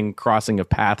interesting crossing of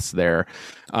paths there.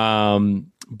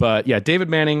 But yeah, David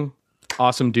Manning,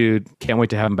 awesome dude. Can't wait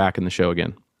to have him back in the show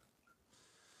again.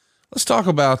 Let's talk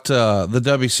about the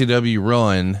WCW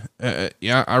run.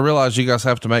 I realize you guys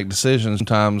have to make decisions.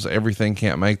 Sometimes everything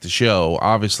can't make the show.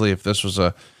 Obviously, if this was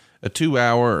a 2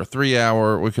 hour or 3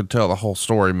 hour, we could tell the whole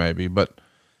story maybe. But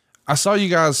I saw you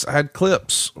guys had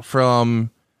clips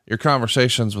from your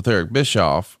conversations with Eric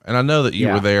Bischoff, and I know that you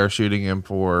were there shooting him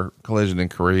for Collision in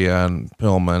Korea and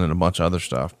Pillman and a bunch of other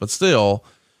stuff. But still,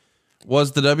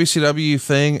 was the WCW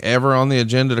thing ever on the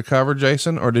agenda to cover,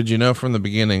 Jason, or did you know from the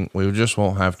beginning we just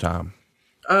won't have time?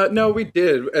 No, we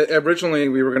did. Originally,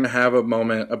 we were going to have a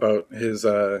moment about his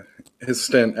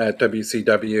stint at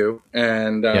WCW,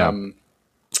 and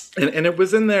it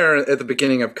was in there at the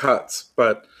beginning of cuts.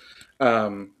 But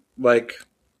like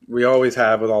we always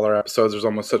have with all our episodes. There's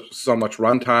almost so much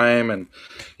runtime, and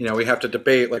we have to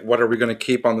debate like what are we going to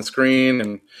keep on the screen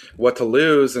and what to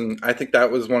lose. And I think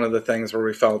that was one of the things where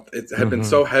we felt it had been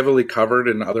so heavily covered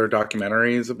in other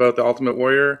documentaries about the Ultimate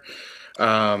Warrior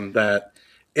that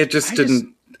it just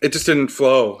didn't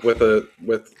flow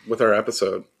with our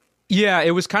episode. Yeah,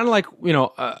 it was kind of like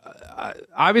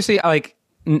obviously like.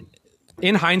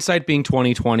 In hindsight, being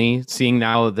 2020, seeing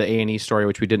now the A&E story,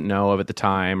 which we didn't know of at the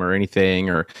time or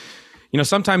anything, or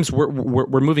sometimes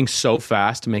we're moving so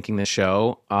fast making this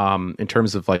show. In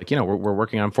terms of like we're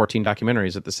working on 14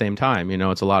 documentaries at the same time.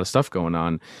 It's a lot of stuff going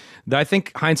on. I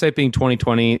think hindsight being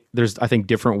 2020, there's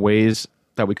different ways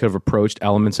that we could have approached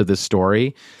elements of this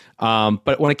story.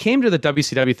 But when it came to the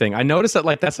WCW thing, I noticed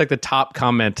that that's like the top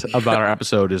comment about our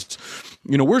episode is,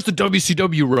 where's the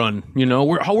WCW run?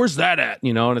 Where's that at?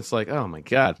 And it's like, oh my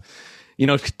God,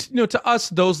 to us,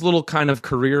 those little kind of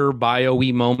career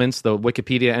bio-y moments, the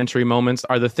Wikipedia entry moments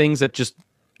are the things that just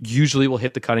usually will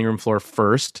hit the cutting room floor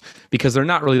first because they're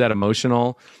not really that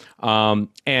emotional.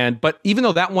 But even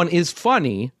though that one is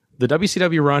funny, the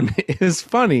WCW run is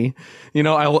funny,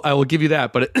 I will give you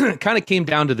that, but it kind of came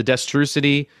down to the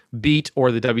Destrucity beat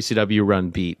or the WCW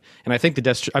run beat. And I think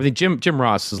Jim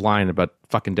Ross's line about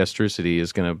fucking Destrucity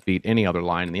is going to beat any other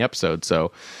line in the episode.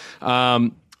 So,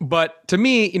 but to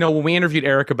me, when we interviewed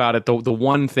Eric about it, the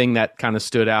one thing that kind of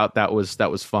stood out that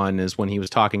was fun is when he was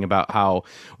talking about how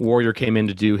Warrior came in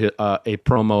to do a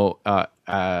promo,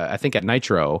 I think at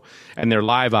Nitro, and they're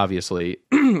live, obviously,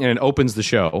 and it opens the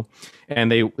show. And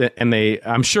they,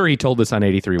 I'm sure he told this on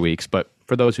 83 Weeks, but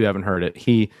for those who haven't heard it,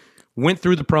 he went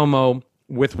through the promo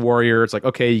with Warrior. It's like,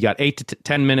 okay, you got 8 to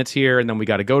 10 minutes here, and then we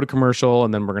got to go to commercial,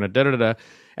 and then we're going to da-da-da-da.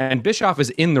 And Bischoff is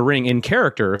in the ring in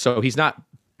character, so he's not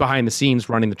behind the scenes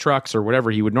running the trucks or whatever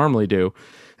he would normally do.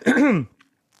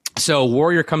 So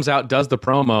Warrior comes out, does the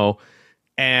promo,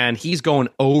 and he's going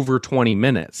over 20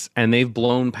 minutes, and they've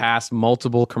blown past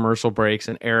multiple commercial breaks,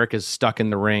 and Eric is stuck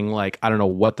in the ring like, I don't know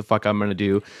what the fuck I'm going to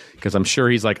do, because I'm sure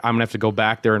he's like, I'm going to have to go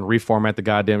back there and reformat the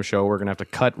goddamn show. We're going to have to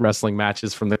cut wrestling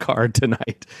matches from the card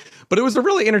tonight. But it was a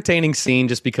really entertaining scene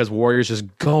just because Warrior's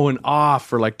just going off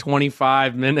for like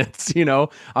 25 minutes,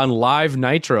 on live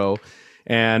Nitro.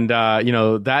 And,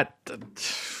 that,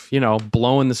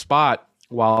 blowing the spot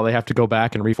while they have to go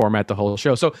back and reformat the whole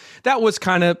show. So that was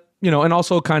kind of, and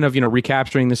also kind of,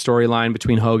 recapturing the storyline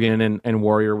between Hogan and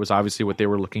Warrior was obviously what they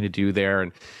were looking to do there.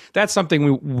 And that's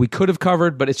something we could have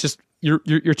covered, but it's just, you're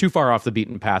too far off the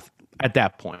beaten path at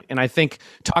that point. And I think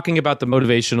talking about the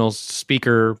motivational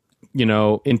speaker,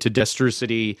 into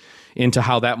Destrucity, into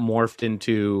how that morphed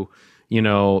into,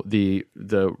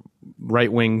 the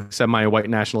right-wing semi-white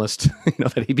nationalist,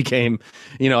 that he became,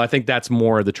 I think that's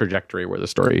more the trajectory where the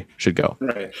story should go.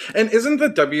 Right. And isn't the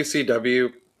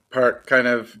WCW part kind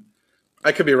of,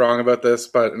 I could be wrong about this,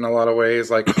 but in a lot of ways,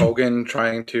 like Hogan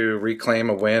trying to reclaim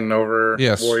a win over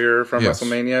Warrior from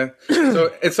WrestleMania.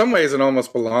 So in some ways, it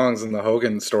almost belongs in the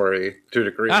Hogan story to a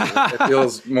degree. It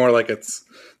feels more like it's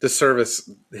to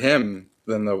service him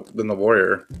than the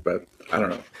Warrior, but I don't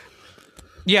know.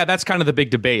 Yeah, that's kind of the big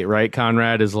debate, right?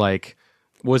 Conrad is like,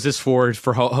 was this for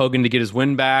Hogan to get his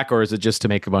win back, or is it just to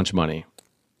make a bunch of money?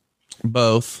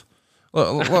 Both.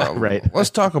 Right.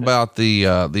 Let's talk about the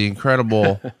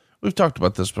incredible. We've talked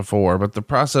about this before, but the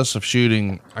process of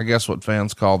shooting, I guess, what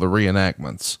fans call the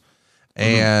reenactments,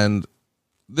 and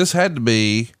this had to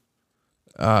be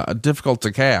difficult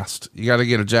to cast. You got to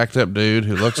get a jacked up dude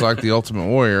who looks like the Ultimate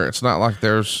Warrior. It's not like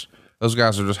those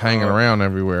guys are just hanging around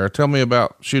everywhere. Tell me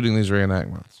about shooting these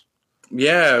reenactments.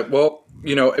 Yeah, well,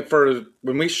 for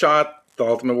when we shot the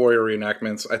Ultimate Warrior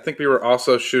reenactments, I think we were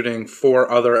also shooting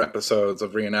 4 other episodes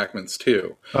of reenactments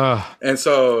too. And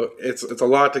so it's a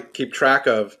lot to keep track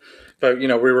of. But, we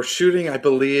were shooting, I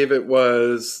believe it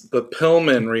was the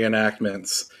Pillman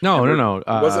reenactments. No.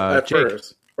 Was it at Jake.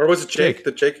 first? Or was it Jake?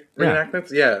 The Jake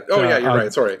reenactments? Yeah. Oh, yeah, you're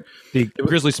right. Sorry. The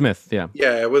Grizzly Smith, yeah.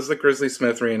 Yeah, it was the Grizzly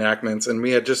Smith reenactments. And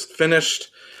we had just finished,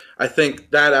 I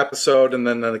think, that episode. And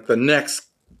then the next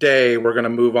day, we're going to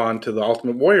move on to the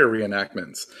Ultimate Warrior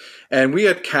reenactments. And we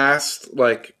had cast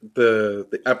like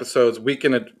the episodes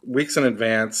weeks in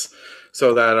advance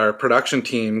so that our production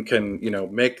team can,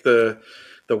 make the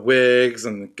wigs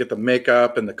and get the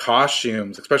makeup and the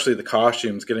costumes, especially the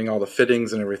costumes, getting all the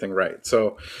fittings and everything right.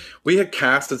 So we had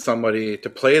casted somebody to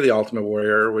play the Ultimate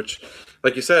Warrior, which,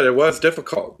 like you said, it was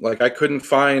difficult. Like I couldn't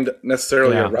find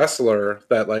necessarily a wrestler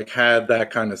that like had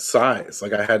that kind of size.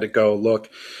 Like I had to go look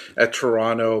at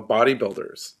Toronto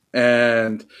bodybuilders,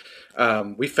 and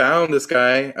we found this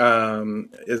guy.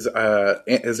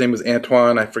 His name was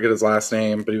Antoine. I forget his last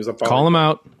name, but he was a Call him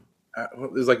out.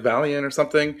 it was like Valiant or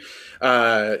something. He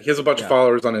has a bunch of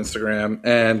followers on Instagram,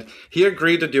 and he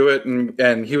agreed to do it.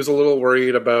 And he was a little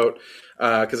worried about,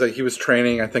 because he was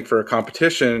training, I think, for a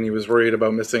competition, and he was worried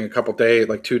about missing a couple days,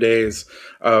 like 2 days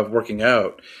of working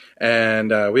out.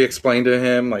 And we explained to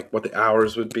him like what the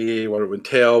hours would be, what it would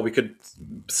entail. We could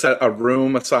set a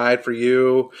room aside for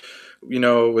you,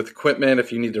 with equipment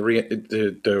if you need to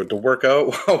work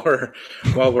out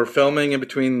while we're filming in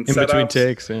between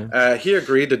takes. Yeah. He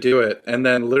agreed to do it, and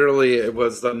then literally it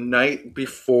was the night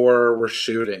before we're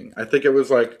shooting. I think it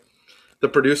was like the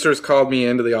producers called me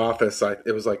into the office.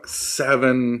 It was like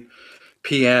 7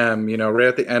 p.m. Right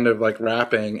at the end of like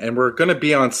wrapping, and we're going to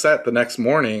be on set the next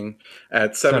morning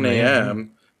at 7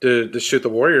 a.m. to shoot the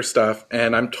Warrior stuff.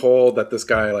 And I'm told that this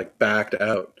guy like backed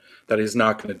out, that he's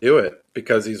not going to do it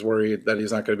because he's worried that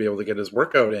he's not going to be able to get his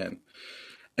workout in.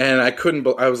 And I couldn't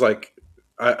believe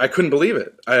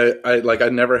it. I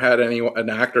never had an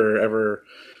actor ever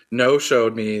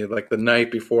no-showed me like the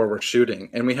night before we're shooting.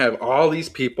 And we have all these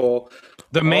people,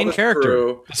 the main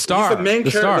character, the star,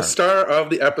 the star of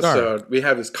the episode. We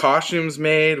have his costumes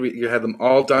made. You had them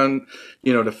all done,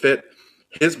 to fit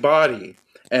his body.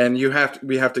 And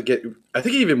we have to get, I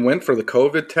think he even went for the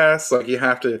COVID test. Like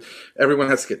everyone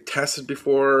has to get tested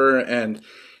before. And,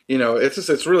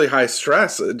 it's really high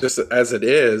stress just as it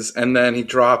is. And then he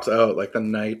drops out like the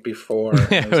night before.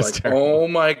 Yeah, it was like, terrible. Oh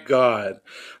my God.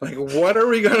 Like, what are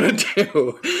we going to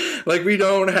do? Like, we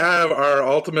don't have our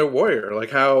Ultimate Warrior.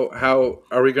 Like, how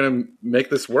are we going to make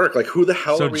this work? Like, who the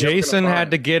hell are we? So Jason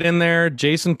had to get in there.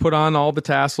 Jason put on all the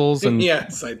tassels and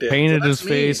yes, I did. Painted his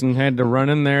face and had to run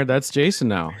in there. That's Jason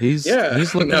now. He's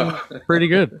looking pretty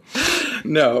good.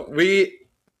 No, we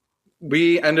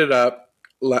ended up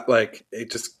like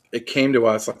it came to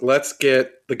us like, let's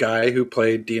get the guy who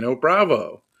played Dino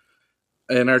Bravo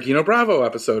in our Dino Bravo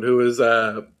episode, who is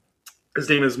his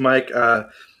name is Mike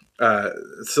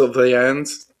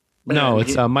Sylvians. No,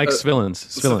 it's Mike Svillins.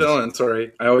 Svillins,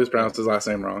 sorry. I always pronounce his last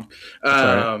name wrong.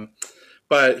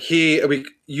 But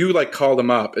you like called him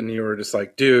up and you were just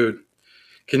like, dude,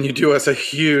 can you do us a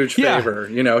huge favor?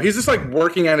 He's just like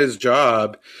working at his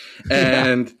job,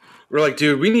 and we're like,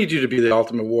 dude, we need you to be the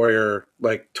Ultimate Warrior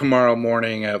like tomorrow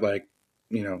morning at like,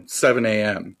 7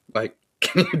 a.m. Like,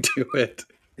 can you do it?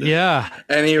 Yeah.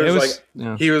 And he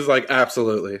was like,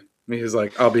 absolutely. He was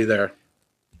like, I'll be there.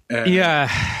 And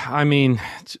I mean,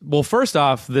 well, first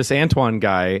off, this Antoine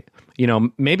guy,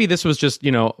 maybe this was just,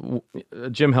 Jim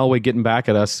Hellwig getting back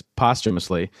at us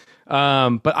posthumously.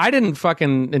 But I didn't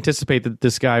fucking anticipate that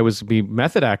this guy was be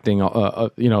method acting,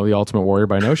 the Ultimate Warrior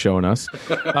by no showing us.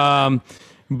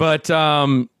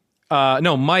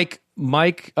 No, Mike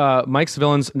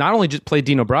Svillins not only just played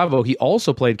Dino Bravo, he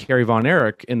also played Kerry Von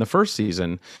Erich in the first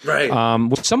season. Right.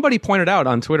 Which somebody pointed out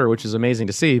on Twitter, which is amazing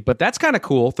to see. But that's kind of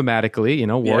cool thematically.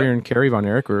 Warrior and Kerry Von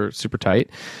Erich were super tight.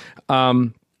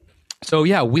 So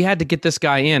yeah, we had to get this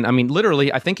guy in. I mean,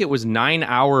 literally, I think it was 9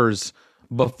 hours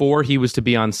before he was to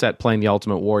be on set playing the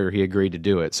Ultimate Warrior, he agreed to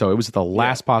do it. So it was at the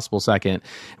last possible second.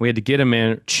 We had to get him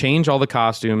in, change all the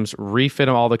costumes, refit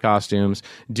all the costumes,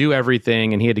 do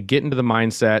everything, and he had to get into the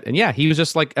mindset. And yeah, he was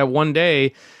just like at one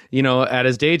day, at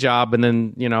his day job, and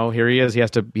then, here he is. He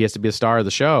has to be a star of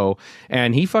the show,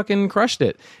 and he fucking crushed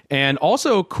it. And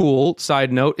also cool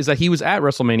side note is that he was at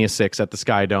WrestleMania 6 at the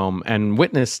Sky Dome and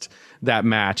witnessed that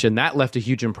match, and that left a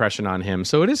huge impression on him.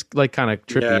 So it is like kind of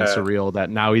trippy and surreal that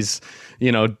now he's,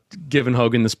 giving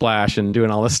Hogan the splash and doing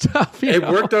all this stuff. It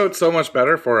worked out so much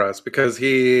better for us because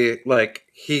he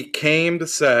came to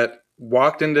set,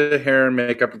 walked into hair and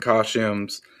makeup and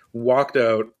costumes, walked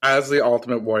out as the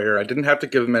Ultimate Warrior. I didn't have to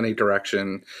give him any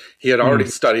direction. He had already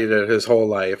studied it his whole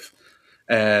life.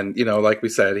 And, like we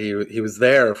said, he was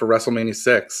there for WrestleMania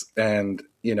 6, and,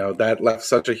 that left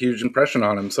such a huge impression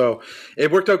on him. So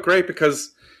it worked out great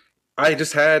because I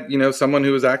just had, someone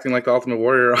who was acting like the Ultimate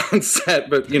Warrior on set,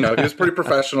 but, he was pretty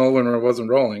professional when it wasn't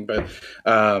rolling. But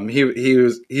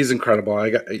he's incredible.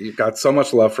 I got so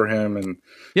much love for him. And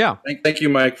thank you,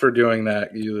 Mike, for doing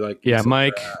that.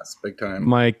 Mike, big time.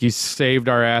 Mike, you saved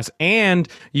our ass. And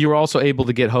you were also able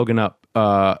to get Hogan up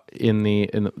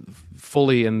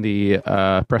fully in the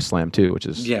press slam too, which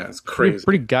is it's crazy,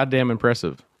 pretty goddamn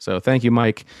impressive. So thank you,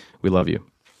 Mike. We love you.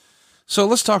 So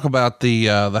let's talk about the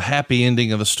happy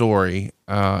ending of the story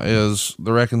is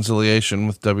the reconciliation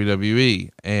with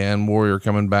WWE and Warrior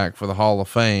coming back for the Hall of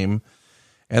Fame.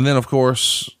 And then, of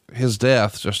course, his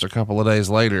death just a couple of days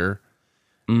later.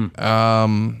 This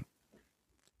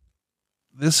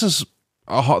is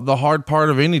the hard part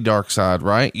of any dark side,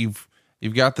 right? You've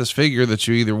got this figure that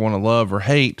you either want to love or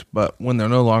hate, but when they're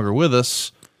no longer with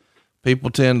us, people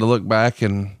tend to look back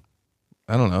and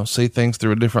I don't know, see things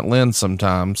through a different lens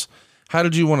sometimes. How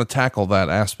did you want to tackle that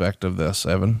aspect of this,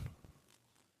 Evan?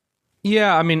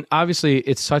 Yeah, I mean, obviously,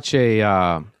 it's such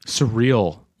a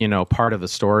surreal, part of the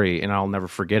story, and I'll never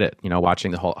forget it.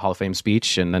 Watching the Hall of Fame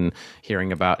speech and then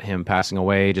hearing about him passing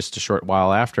away just a short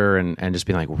while after, and just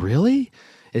being like, really?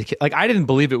 I didn't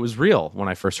believe it was real when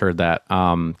I first heard that,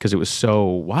 because it was so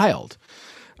wild.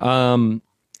 And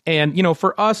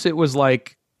for us, it was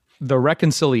like the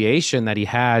reconciliation that he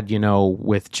had,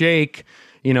 with Jake.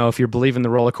 If you're believing the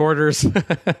roll of quarters,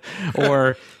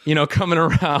 or coming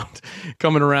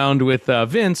around with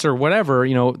Vince or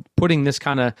whatever, putting this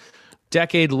kind of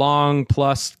decade-long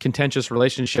plus contentious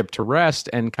relationship to rest,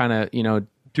 and kind of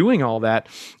doing all that,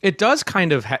 it does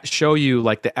kind of show you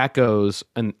like the echoes,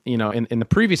 and in the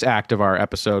previous act of our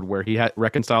episode where he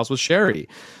reconciles with Sherry,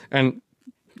 and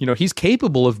he's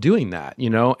capable of doing that,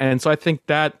 and so I think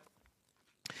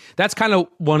that's kind of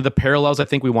one of the parallels I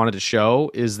think we wanted to show,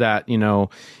 is that,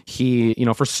 he,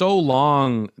 for so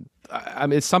long, I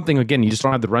mean, it's something, again, you just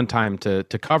don't have the runtime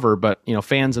to cover, but,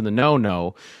 fans in the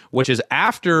know, which is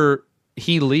after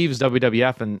he leaves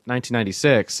WWF in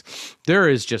 1996, there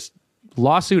is just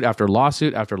lawsuit after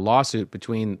lawsuit after lawsuit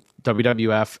between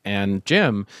WWF and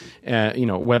Jim,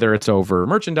 whether it's over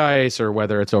merchandise, or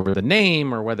whether it's over the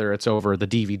name, or whether it's over the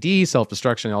DVD,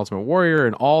 Self-Destruction, The Ultimate Warrior,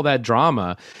 and all that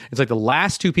drama. It's like the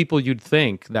last two people you'd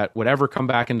think that would ever come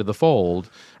back into the fold,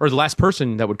 or the last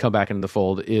person that would come back into the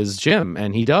fold, is Jim,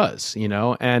 and he does,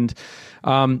 and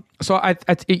so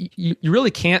you really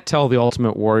can't tell the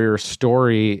Ultimate Warrior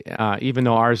story, even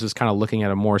though ours is kind of looking at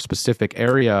a more specific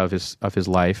area of his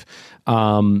life,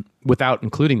 without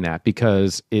including that,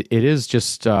 because it is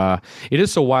just it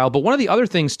is so wild. But one of the other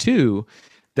things too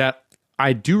that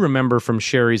I do remember from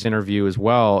Sherry's interview as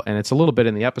well, and it's a little bit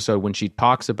in the episode, when she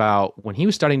talks about when he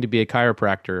was studying to be a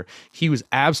chiropractor, he was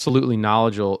absolutely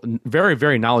knowledgeable, very,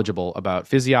 very knowledgeable about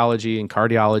physiology and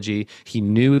cardiology. He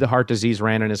knew the heart disease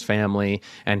ran in his family,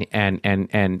 and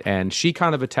she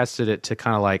kind of attested it to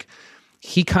kind of like,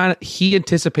 he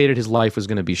anticipated his life was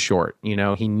going to be short.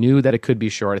 He knew that it could be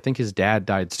short. I think his dad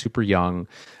died super young.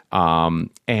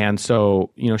 And so,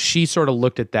 she sort of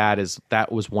looked at that as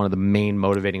that was one of the main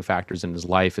motivating factors in his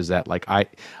life, is that like, if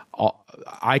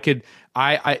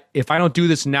I don't do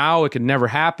this now, it could never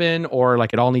happen, or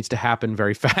like it all needs to happen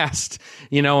very fast,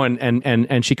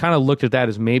 and she kind of looked at that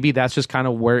as maybe that's just kind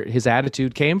of where his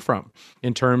attitude came from,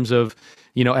 in terms of,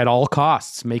 at all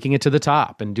costs, making it to the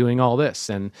top and doing all this.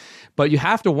 But you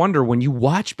have to wonder, when you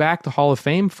watch back the Hall of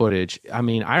Fame footage, I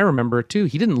mean, I remember it too.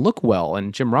 He didn't look well.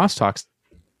 And Jim Ross talks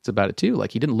about it too.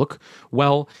 Like, he didn't look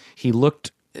well. He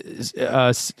looked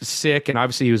sick. And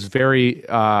obviously he was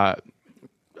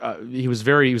he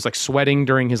was like sweating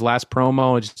during his last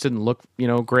promo. It just didn't look,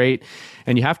 great.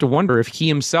 And you have to wonder if he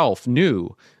himself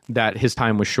knew that his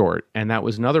time was short, and that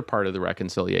was another part of the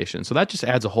reconciliation. So that just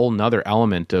adds a whole nother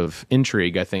element of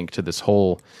intrigue, I think, to this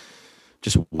whole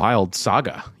just wild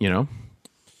saga, Well,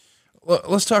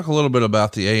 let's talk a little bit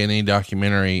about the A&E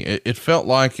documentary. It felt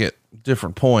like at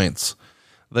different points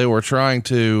they were trying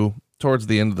to, towards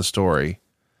the end of the story,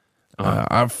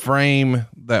 I frame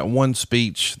that one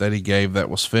speech that he gave that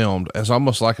was filmed as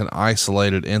almost like an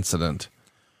isolated incident.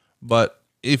 But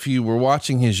if you were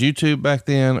watching his YouTube back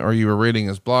then, or you were reading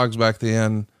his blogs back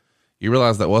then, you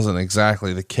realize that wasn't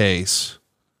exactly the case.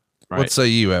 Right. What say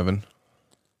you, Evan?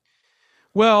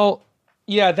 Well,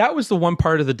 yeah, that was the one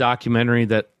part of the documentary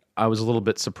that I was a little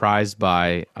bit surprised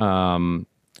by,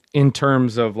 in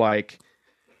terms of like,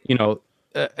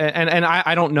 and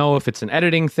I don't know if it's an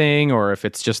editing thing, or if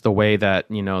it's just the way that,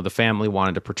 the family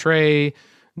wanted to portray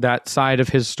that side of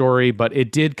his story, but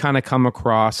it did kind of come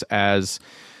across as,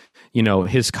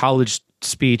 his college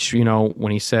speech,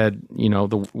 when he said,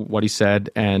 what he said,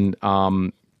 and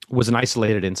was an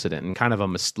isolated incident, and kind of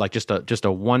just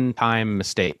a one-time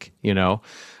mistake, and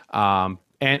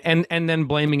then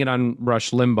blaming it on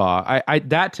Rush Limbaugh. I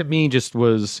that to me just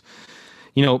was,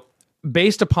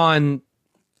 based upon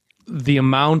the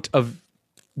amount of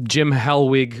Jim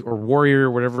Hellwig or Warrior,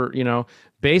 or whatever,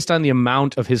 based on the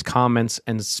amount of his comments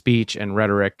and speech and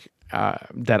rhetoric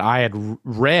that I had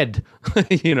read,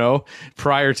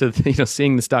 prior to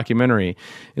seeing this documentary,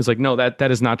 it's like, no,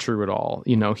 that is not true at all.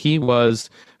 He was,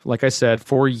 like I said,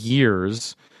 for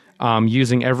years,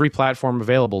 using every platform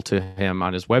available to him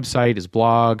on his website, his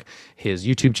blog, his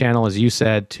YouTube channel, as you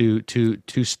said, to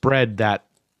spread that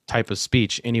type of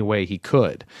speech any way he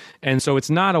could. And so it's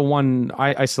not a one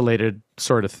isolated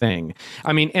sort of thing.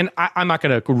 I mean, and I'm not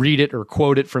going to read it or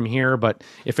quote it from here, but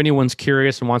if anyone's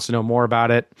curious and wants to know more about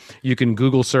it, you can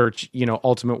Google search,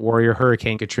 Ultimate Warrior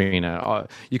Hurricane Katrina.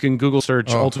 You can Google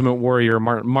search Ultimate Warrior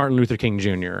Martin Luther King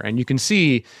Jr., and you can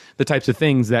see the types of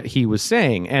things that he was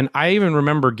saying. And I even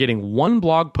remember getting one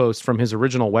blog post from his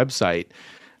original website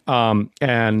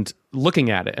and looking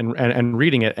at it and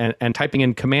reading it and typing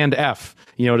in Command F,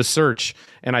 to search.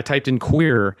 And I typed in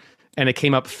queer, and it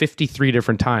came up 53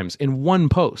 different times in one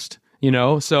post,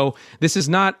 So this is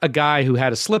not a guy who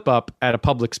had a slip up at a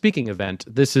public speaking event.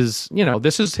 This is,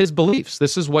 this is his beliefs.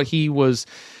 This is what he was,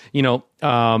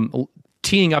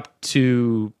 teeing up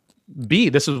to be.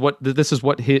 This is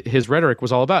what his rhetoric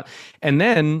was all about. And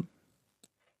then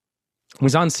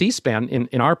was on C-SPAN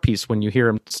in our piece. When you hear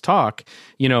him talk,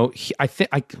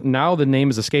 now the name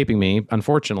is escaping me,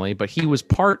 unfortunately, but he was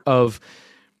part of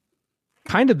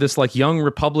kind of this like young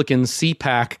Republican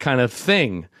CPAC kind of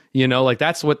thing,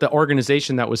 that's what the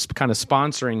organization that was kind of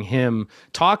sponsoring him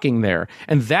talking there.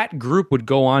 And that group would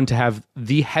go on to have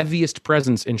the heaviest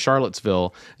presence in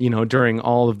Charlottesville, during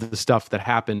all of the stuff that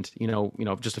happened,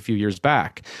 just a few years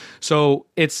back. So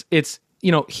it's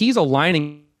he's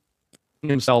aligning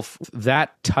himself with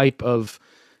that type of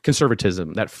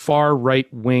conservatism, that far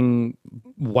right wing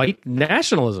white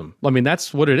nationalism. I mean,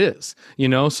 that's what it is,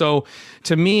 So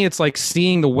to me, it's like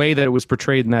seeing the way that it was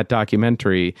portrayed in that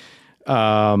documentary.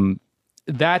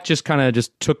 That just kind of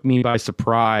just took me by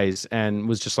surprise and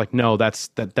was just like, no,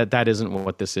 that isn't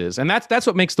what this is. And that's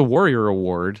what makes the Warrior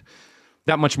Award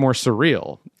that much more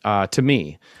surreal to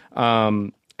me.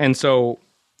 I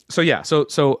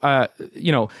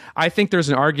think there's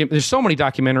an argument. There's so many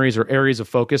documentaries or areas of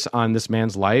focus on this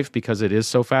man's life because it is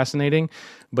so fascinating.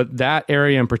 But that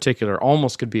area in particular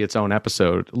almost could be its own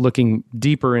episode, looking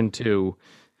deeper into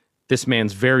this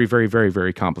man's very, very, very,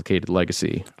 very complicated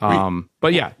legacy.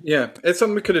 But yeah. Yeah, it's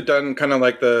something we could have done kind of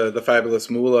like the Fabulous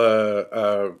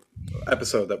Moolah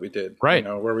episode that we did. Right.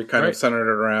 Where we kind of centered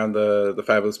it around the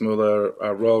Fabulous Moolah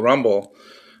Royal Rumble.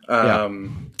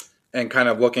 And kind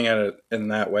of looking at it in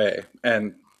that way.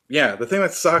 And yeah, the thing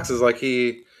that sucks is like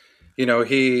he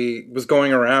was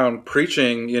going around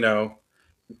preaching, to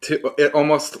it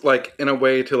almost like in a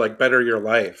way to like better your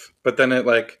life. But then it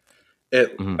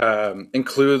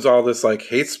includes all this like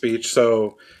hate speech.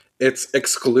 So it's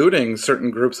excluding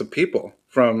certain groups of people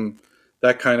from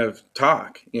that kind of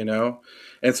talk,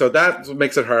 And so that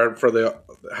makes it hard for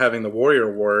having the Warrior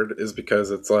Award is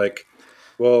because it's like,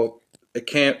 well, it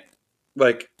can't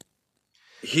like,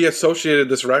 he associated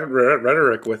this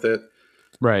rhetoric with it.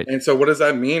 Right. And so what does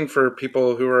that mean for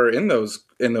people who are in those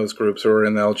groups, who are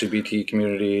in the LGBT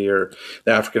community or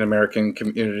the African American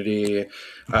community?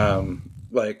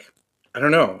 I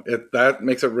don't know. That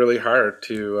makes it really hard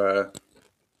to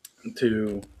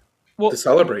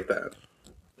celebrate that.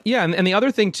 Yeah, and the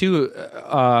other thing too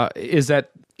is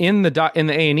that in the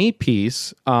A&E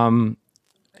piece,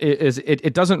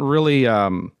 it doesn't really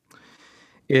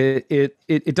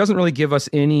it doesn't really give us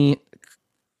any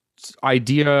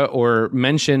idea or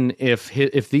mention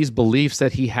if these beliefs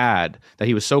that he had, that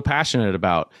he was so passionate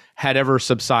about, had ever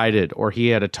subsided or he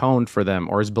had atoned for them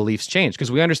or his beliefs changed.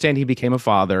 Because we understand he became a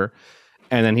father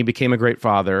and then he became a great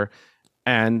father,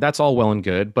 and that's all well and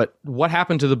good. But what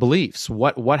happened to the beliefs?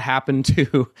 What happened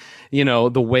to,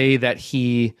 the way that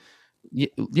he,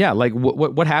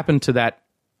 what happened to that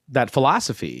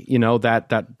philosophy,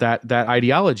 that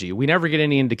ideology? We never get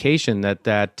any indication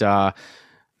that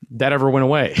ever went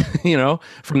away,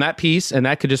 from that piece. And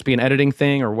that could just be an editing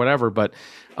thing or whatever. But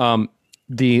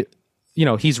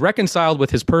he's reconciled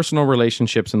with his personal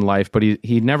relationships in life, but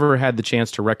he never had the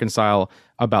chance to reconcile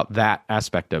about that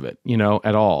aspect of it,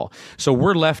 at all. So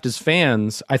we're left as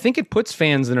fans. I think it puts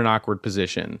fans in an awkward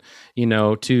position, and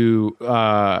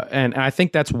I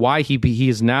think that's why he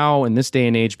is now in this day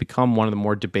and age become one of the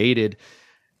more debated.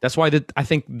 That's why I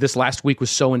think this last week was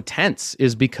so intense,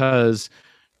 is because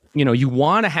you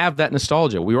want to have that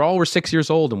nostalgia. We were 6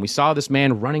 years old and we saw this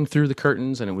man running through the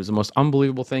curtains and it was the most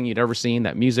unbelievable thing you'd ever seen.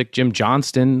 That music, Jim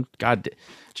Johnston, get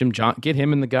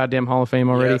him in the goddamn Hall of Fame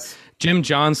already. Yes. Jim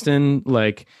Johnston,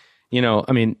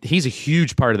 he's a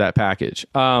huge part of that package.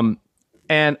 And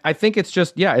I think it's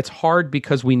just, it's hard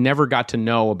because we never got to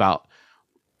know about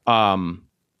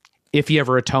if he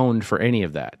ever atoned for any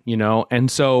of that, And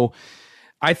so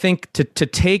I think to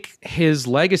take his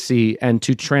legacy and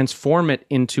to transform it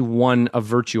into one of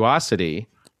virtuosity,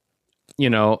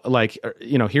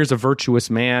 here's a virtuous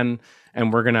man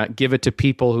and we're going to give it to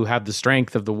people who have the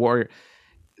strength of the warrior.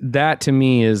 That to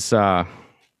me is,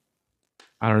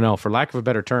 I don't know, for lack of a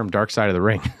better term, dark side of the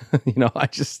ring.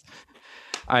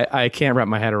 I can't wrap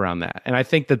my head around that. And I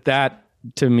think that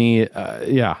to me,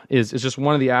 is just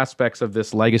one of the aspects of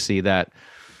this legacy that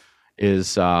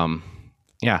is,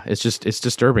 it's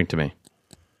disturbing to me.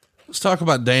 Let's talk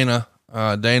about Dana.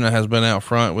 Dana has been out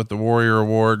front with the Warrior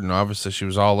Award, and obviously she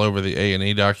was all over the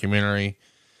A&E documentary.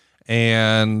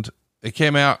 And it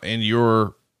came out and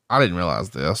I didn't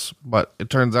realize this, but it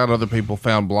turns out other people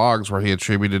found blogs where he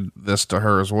attributed this to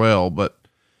her as well. But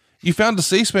you found a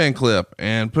C-SPAN clip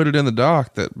and put it in the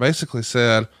doc that basically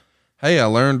said, "Hey, I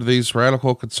learned these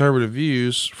radical conservative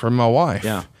views from my wife."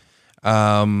 Yeah.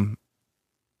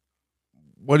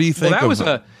 What do you think? Well, that was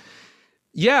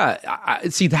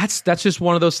see, that's just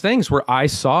one of those things where I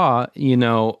saw,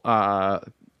 again,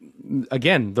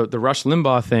 the Rush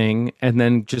Limbaugh thing, and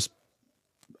then just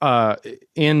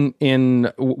when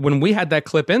we had that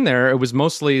clip in there, it was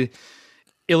mostly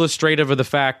illustrative of the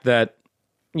fact that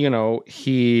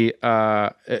he's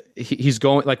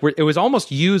going, like, it was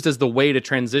almost used as the way to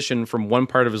transition from one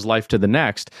part of his life to the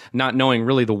next, not knowing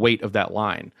really the weight of that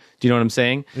line. Do you know what I'm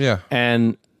saying? Yeah.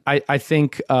 And I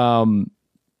think but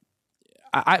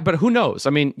who knows? I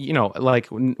mean,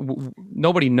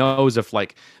 nobody knows if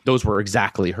like those were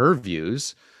exactly her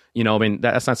views. I mean,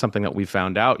 that's not something that we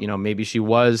found out. Maybe she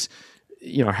was,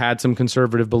 had some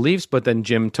conservative beliefs, but then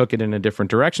Jim took it in a different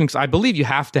direction. Because I believe you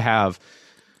have to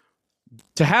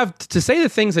say the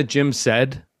things that Jim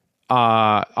said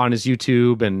on his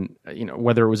YouTube, and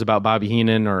whether it was about Bobby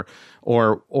Heenan or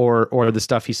the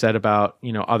stuff he said about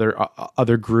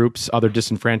other groups, other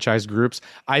disenfranchised groups.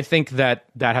 I think that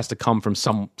has to come from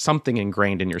something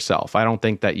ingrained in yourself. I don't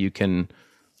think that you can.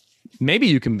 Maybe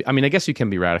you can. I mean, I guess you can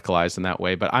be radicalized in that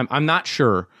way, but I'm not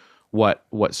sure what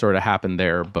sort of happened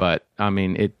there. But I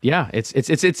mean,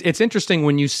 it's interesting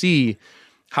when you see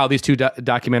how these two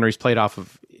documentaries played off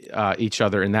of each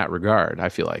other in that regard. I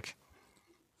feel like.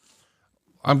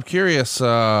 I'm curious,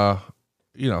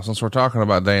 since we're talking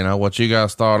about Dana, what you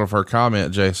guys thought of her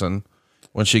comment, Jason,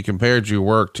 when she compared your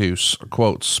work to,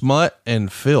 quote, smut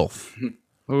and filth.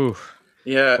 Ooh.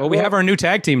 Yeah. Well, we have our new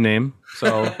tag team name,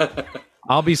 so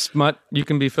I'll be smut, you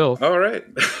can be filth. All right.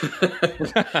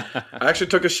 I actually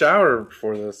took a shower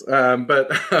before this.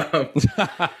 But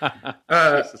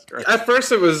at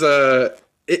first it was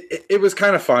it was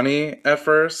kind of funny at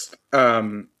first.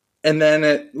 And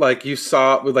then we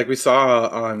saw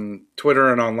on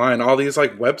Twitter and online, all these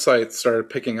like websites started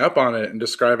picking up on it and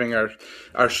describing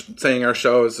saying our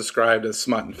show is described as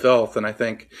smut and filth. And I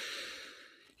think,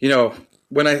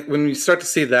 when you start to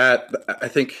see that, I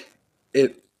think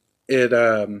it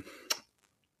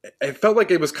felt like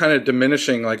it was kind of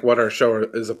diminishing like what our show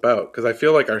is about. Cause I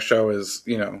feel like our show is,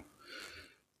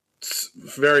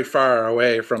 very far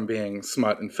away from being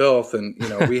smut and filth, and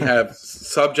we have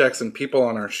subjects and people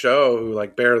on our show who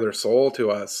like bare their soul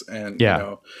to us, and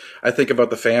I think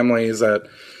about the families that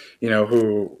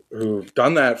who've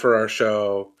done that for our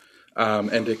show,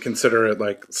 and to consider it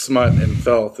like smut and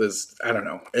filth is, I don't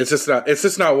know, it's just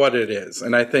not what it is.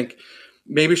 And I think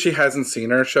maybe she hasn't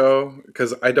seen our show,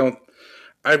 because I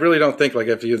really don't think like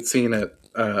if you had seen it,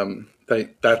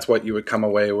 that's what you would come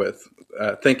away with,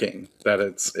 thinking that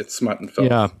it's smut and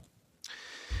filth.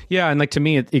 Yeah. And like, to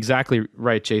me, it's exactly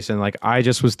right, Jason. Like, I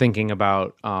just was thinking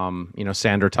about,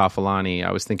 Sandra Toffolani.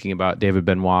 I was thinking about David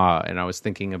Benoit, and I was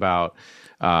thinking about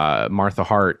Martha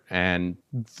Hart, and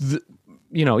and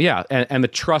the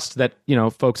trust that,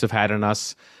 folks have had in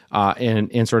us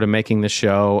in sort of making the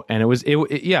show. And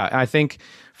I think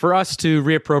for us to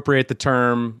reappropriate the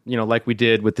term, like we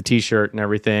did with the T-shirt and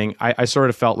everything, I sort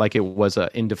of felt like it was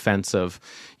in defense of,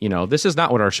 this is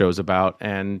not what our show's about.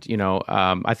 And,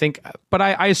 I think, but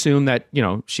I assume that,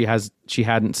 she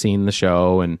hadn't seen the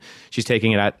show, and she's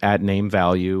taking it at name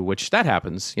value, which that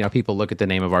happens. People look at the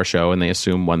name of our show and they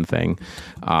assume one thing.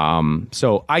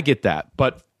 So I get that.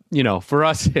 But, for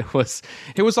us, it was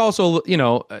also,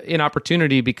 an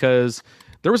opportunity, because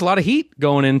there was a lot of heat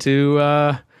going into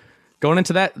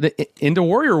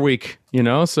Warrior Week,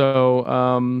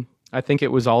 so I think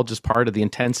it was all just part of the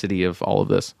intensity of all of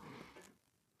this.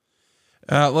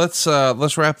 Let's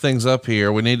wrap things up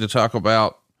here. We need to talk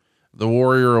about the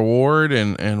Warrior Award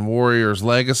and Warrior's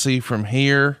legacy from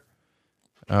here.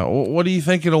 What do you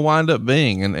think it'll wind up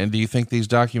being? And do you think these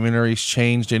documentaries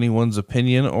changed anyone's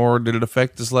opinion, or did it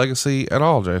affect his legacy at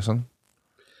all, Jason?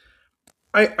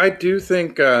 I do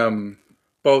think,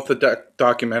 both the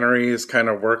documentaries kind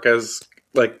of work as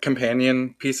like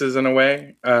companion pieces in a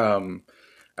way.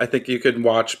 I think you could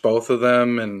watch both of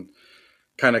them and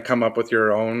kind of come up with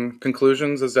your own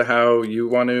conclusions as to how you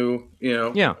want to,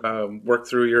 work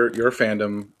through your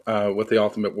fandom with The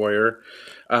Ultimate Warrior.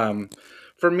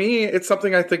 for me, it's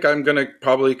something I think I'm going to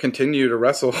probably continue to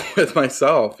wrestle with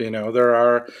myself.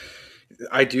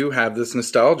 I do have this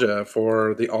nostalgia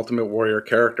for the Ultimate Warrior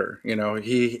character.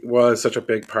 He was such a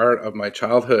big part of my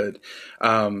childhood.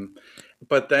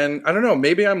 But then, I don't know,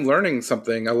 maybe I'm learning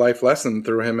something, a life lesson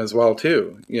through him as well,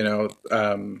 too,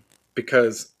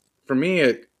 because for me,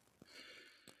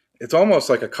 it's almost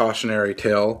like a cautionary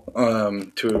tale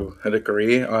to a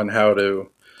degree on how to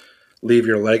leave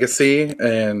your legacy.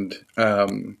 And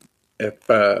if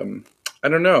I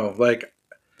don't know, like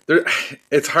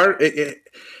it's hard.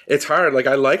 It's hard. Like,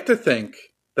 I like to think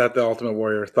that the Ultimate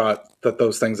Warrior thought that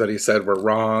those things that he said were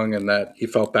wrong and that he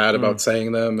felt bad about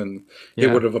saying them, and he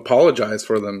would have apologized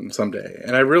for them someday.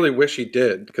 And I really wish he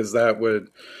did, because that would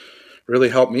really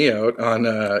help me out on,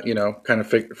 kind of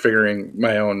figuring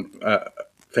my own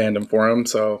fandom for him.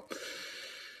 So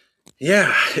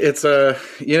yeah, it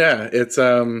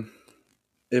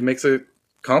makes it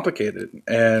complicated.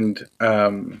 And,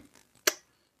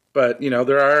 but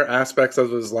there are aspects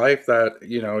of his life that,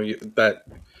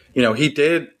 he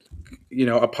did,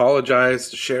 apologize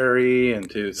to Sherry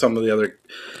and to some of the other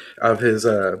of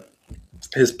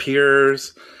his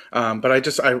peers. But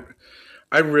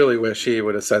I really wish he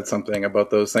would have said something about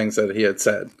those things that he had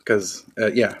said, because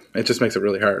it just makes it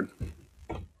really hard.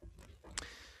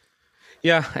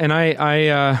 Yeah, and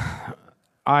I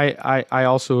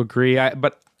also agree.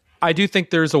 But I do think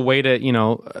there's a way to,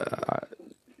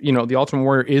 the Ultimate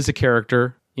Warrior is a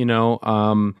character,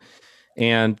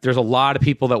 and there's a lot of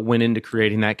people that went into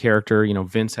creating that character.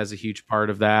 Vince has a huge part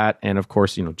of that, and of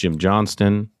course, Jim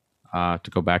Johnston. To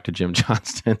go back to Jim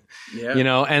Johnston,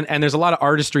 and there's a lot of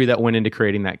artistry that went into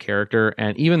creating that character.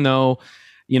 And even though,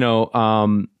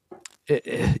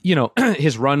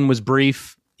 his run was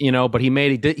brief, but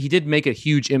he did make a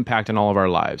huge impact on all of our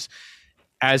lives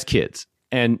as kids.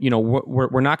 And,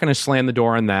 we're not going to slam the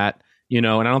door on that, and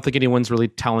I don't think anyone's really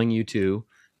telling you to,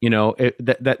 in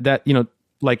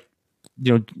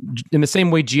the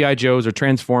same way G.I. Joes or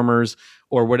Transformers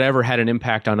or whatever had an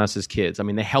impact on us as kids. I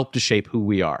mean, they helped to shape who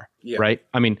we are, right?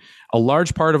 I mean, a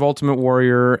large part of Ultimate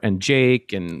Warrior and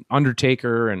Jake and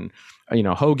Undertaker and,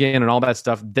 Hogan and all that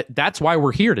stuff, that's why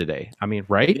we're here today. I mean,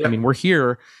 right? Yeah. I mean, we're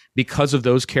here because of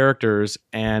those characters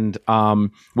and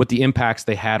what the impacts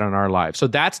they had on our lives. So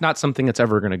that's not something that's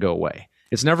ever going to go away.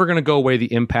 It's never going to go away,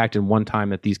 the impact in one time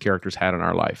that these characters had on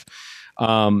our life.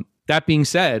 That being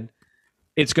said,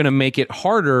 it's going to make it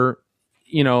harder,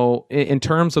 in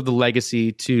terms of the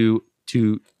legacy to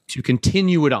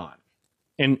continue it on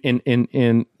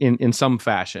in some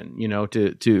fashion,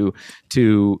 to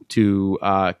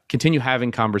continue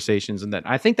having conversations. And that,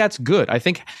 I think that's good. I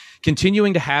think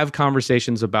continuing to have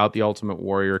conversations about the Ultimate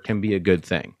Warrior can be a good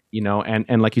thing,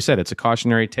 and like you said, it's a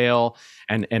cautionary tale,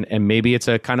 and maybe it's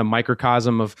a kind of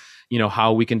microcosm of,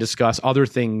 how we can discuss other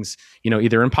things,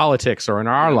 either in politics or in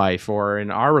our life or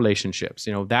in our relationships.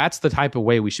 That's the type of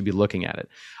way we should be looking at it.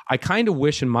 I kind of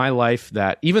wish in my life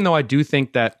that, even though I do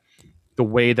think that the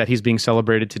way that he's being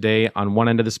celebrated today on one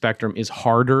end of the spectrum is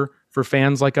harder for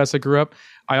fans like us that grew up,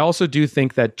 I also do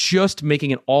think that just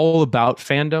making it all about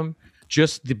fandom,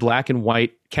 just the black and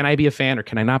white, can I be a fan or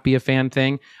can I not be a fan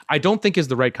thing, I don't think is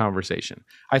the right conversation.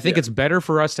 I think it's better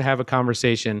for us to have a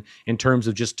conversation in terms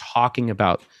of just talking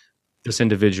about this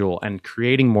individual and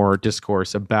creating more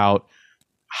discourse about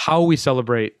how we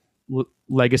celebrate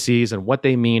legacies and what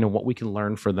they mean and what we can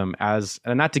learn for them, and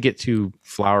not to get too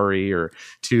flowery or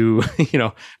too,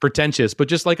 pretentious, but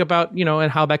just like about,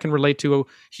 and how that can relate to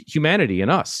humanity and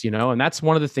us, and that's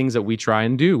one of the things that we try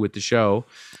and do with the show,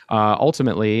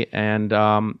 ultimately. And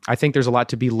I think there's a lot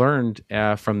to be learned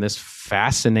from this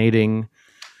fascinating,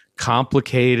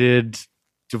 complicated,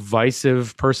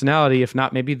 divisive personality, if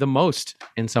not maybe the most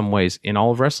in some ways in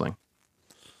all of wrestling.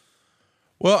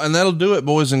 Well, and that'll do it,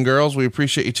 boys and girls. We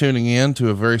appreciate you tuning in to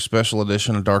a very special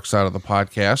edition of Dark Side of the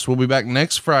Podcast. We'll be back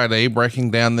next Friday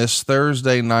breaking down this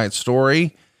Thursday night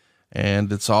story, and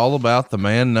it's all about the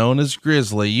man known as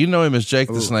Grizzly. You know him as Jake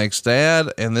the Snake's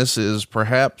dad, and this is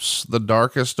perhaps the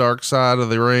darkest dark side of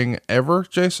the ring ever,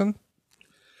 Jason?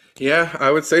 Yeah,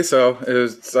 I would say so.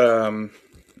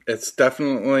 It's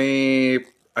definitely,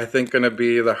 I think, going to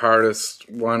be the hardest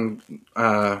one,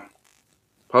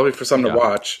 probably for some to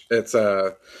watch. It's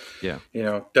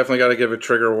definitely got to give a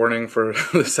trigger warning for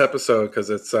this episode, because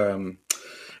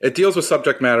it deals with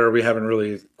subject matter we haven't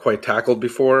really quite tackled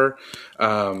before.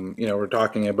 We're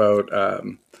talking about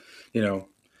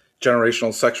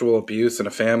generational sexual abuse in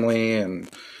a family, and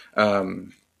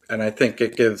I think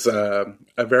it gives a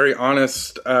very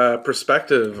honest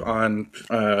perspective on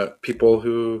people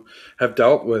who have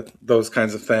dealt with those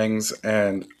kinds of things.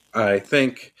 And I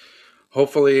think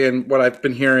hopefully, and what I've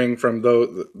been hearing from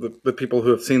the people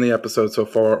who have seen the episode so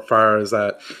far is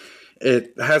that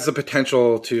it has the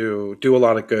potential to do a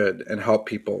lot of good and help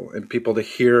people, and people to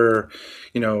hear,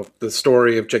 the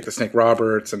story of Jake the Snake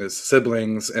Roberts and his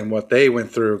siblings and what they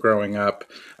went through growing up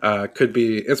could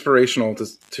be inspirational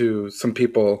to some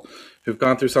people who've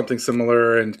gone through something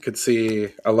similar and could see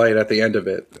a light at the end of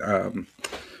it.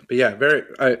 But yeah,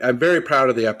 I'm very proud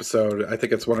of the episode. I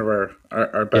think it's one of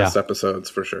our best episodes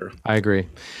for sure. I agree.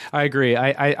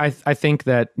 I think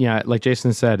that, like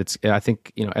Jason said, I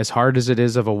think, as hard as it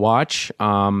is of a watch,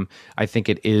 I think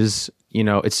it is,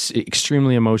 it's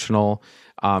extremely emotional.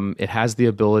 It has the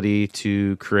ability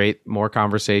to create more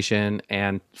conversation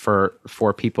and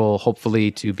for people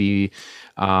hopefully to be,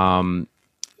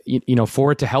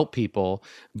 for it to help people,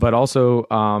 but also,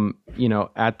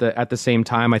 at the same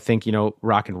time, I think,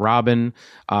 Rockin' Robin,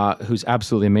 who's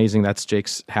absolutely amazing. That's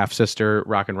Jake's half sister.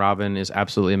 Rockin' Robin is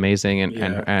absolutely amazing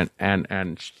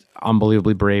and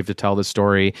unbelievably brave to tell the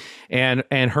story. And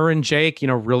her and Jake,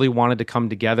 really wanted to come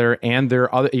together, and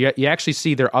their other, you actually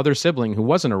see their other sibling who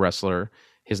wasn't a wrestler.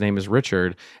 His name is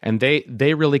Richard, and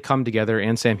they really come together,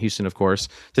 and Sam Houston, of course,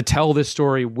 to tell this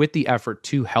story with the effort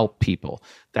to help people,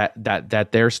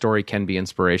 that their story can be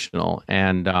inspirational.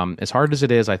 And as hard as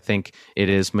it is, I think it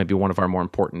is maybe one of our more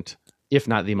important, if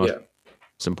not the most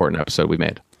important episode we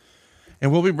made.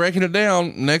 And we'll be breaking it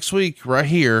down next week right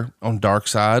here on Dark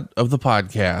Side of the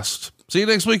Podcast. See you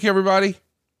next week, everybody.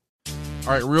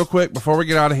 All right, real quick, before we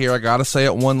get out of here, I got to say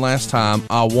it one last time.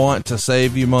 I want to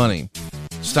save you money.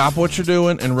 Stop what you're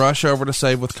doing and rush over to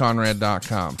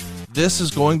SaveWithConrad.com. This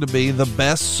is going to be the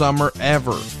best summer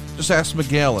ever. Just ask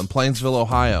Miguel in Plainsville,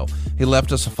 Ohio. He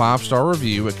left us a 5-star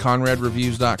review at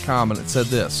ConradReviews.com, and it said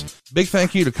this: big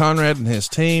thank you to Conrad and his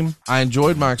team. I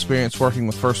enjoyed my experience working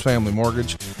with First Family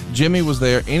Mortgage. Jimmy was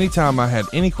there anytime I had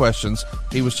any questions.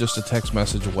 He was just a text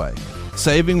message away.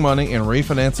 Saving money and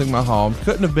refinancing my home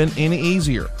couldn't have been any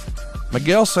easier.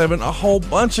 Miguel's saving a whole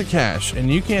bunch of cash,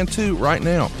 and you can too right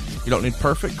now. You don't need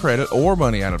perfect credit or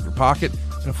money out of your pocket,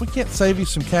 and if we can't save you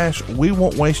some cash, we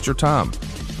won't waste your time.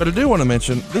 But I do want to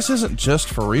mention, this isn't just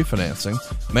for refinancing.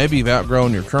 Maybe you've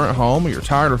outgrown your current home, or you're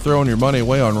tired of throwing your money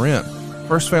away on rent.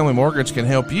 First Family Mortgage can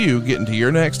help you get into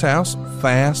your next house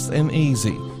fast and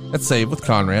easy at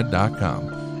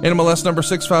SaveWithConrad.com. NMLS number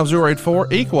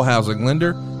 65084, equal housing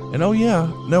lender, and oh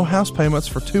yeah, no house payments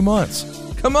for 2 months.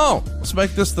 Come on, let's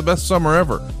make this the best summer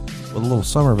ever with a little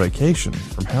summer vacation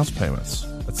from house payments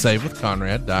at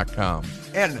SaveWithConrad.com.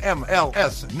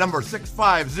 NMLS number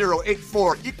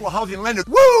 65084, equal housing lender.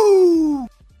 Woo!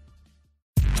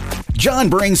 John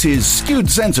brings his skewed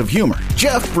sense of humor.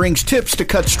 Jeff brings tips to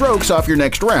cut strokes off your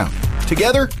next round.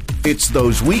 Together, it's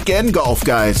those weekend golf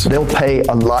guys. They'll pay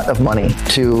a lot of money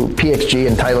to PXG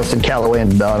and Titleist and Callaway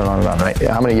and on and on and on, right?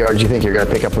 How many yards do you think you're going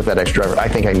to pick up with that extra driver? I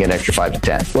think I can get an extra 5 to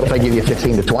 10. What if I give you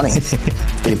 15 to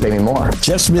 20? You pay me more.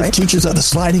 Jeff Smith teaches on a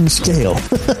sliding scale.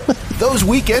 Those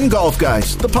Weekend Golf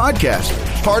Guys, the podcast,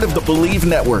 part of the Believe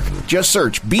Network. Just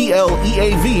search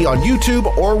BLEAV on YouTube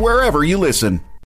or wherever you listen.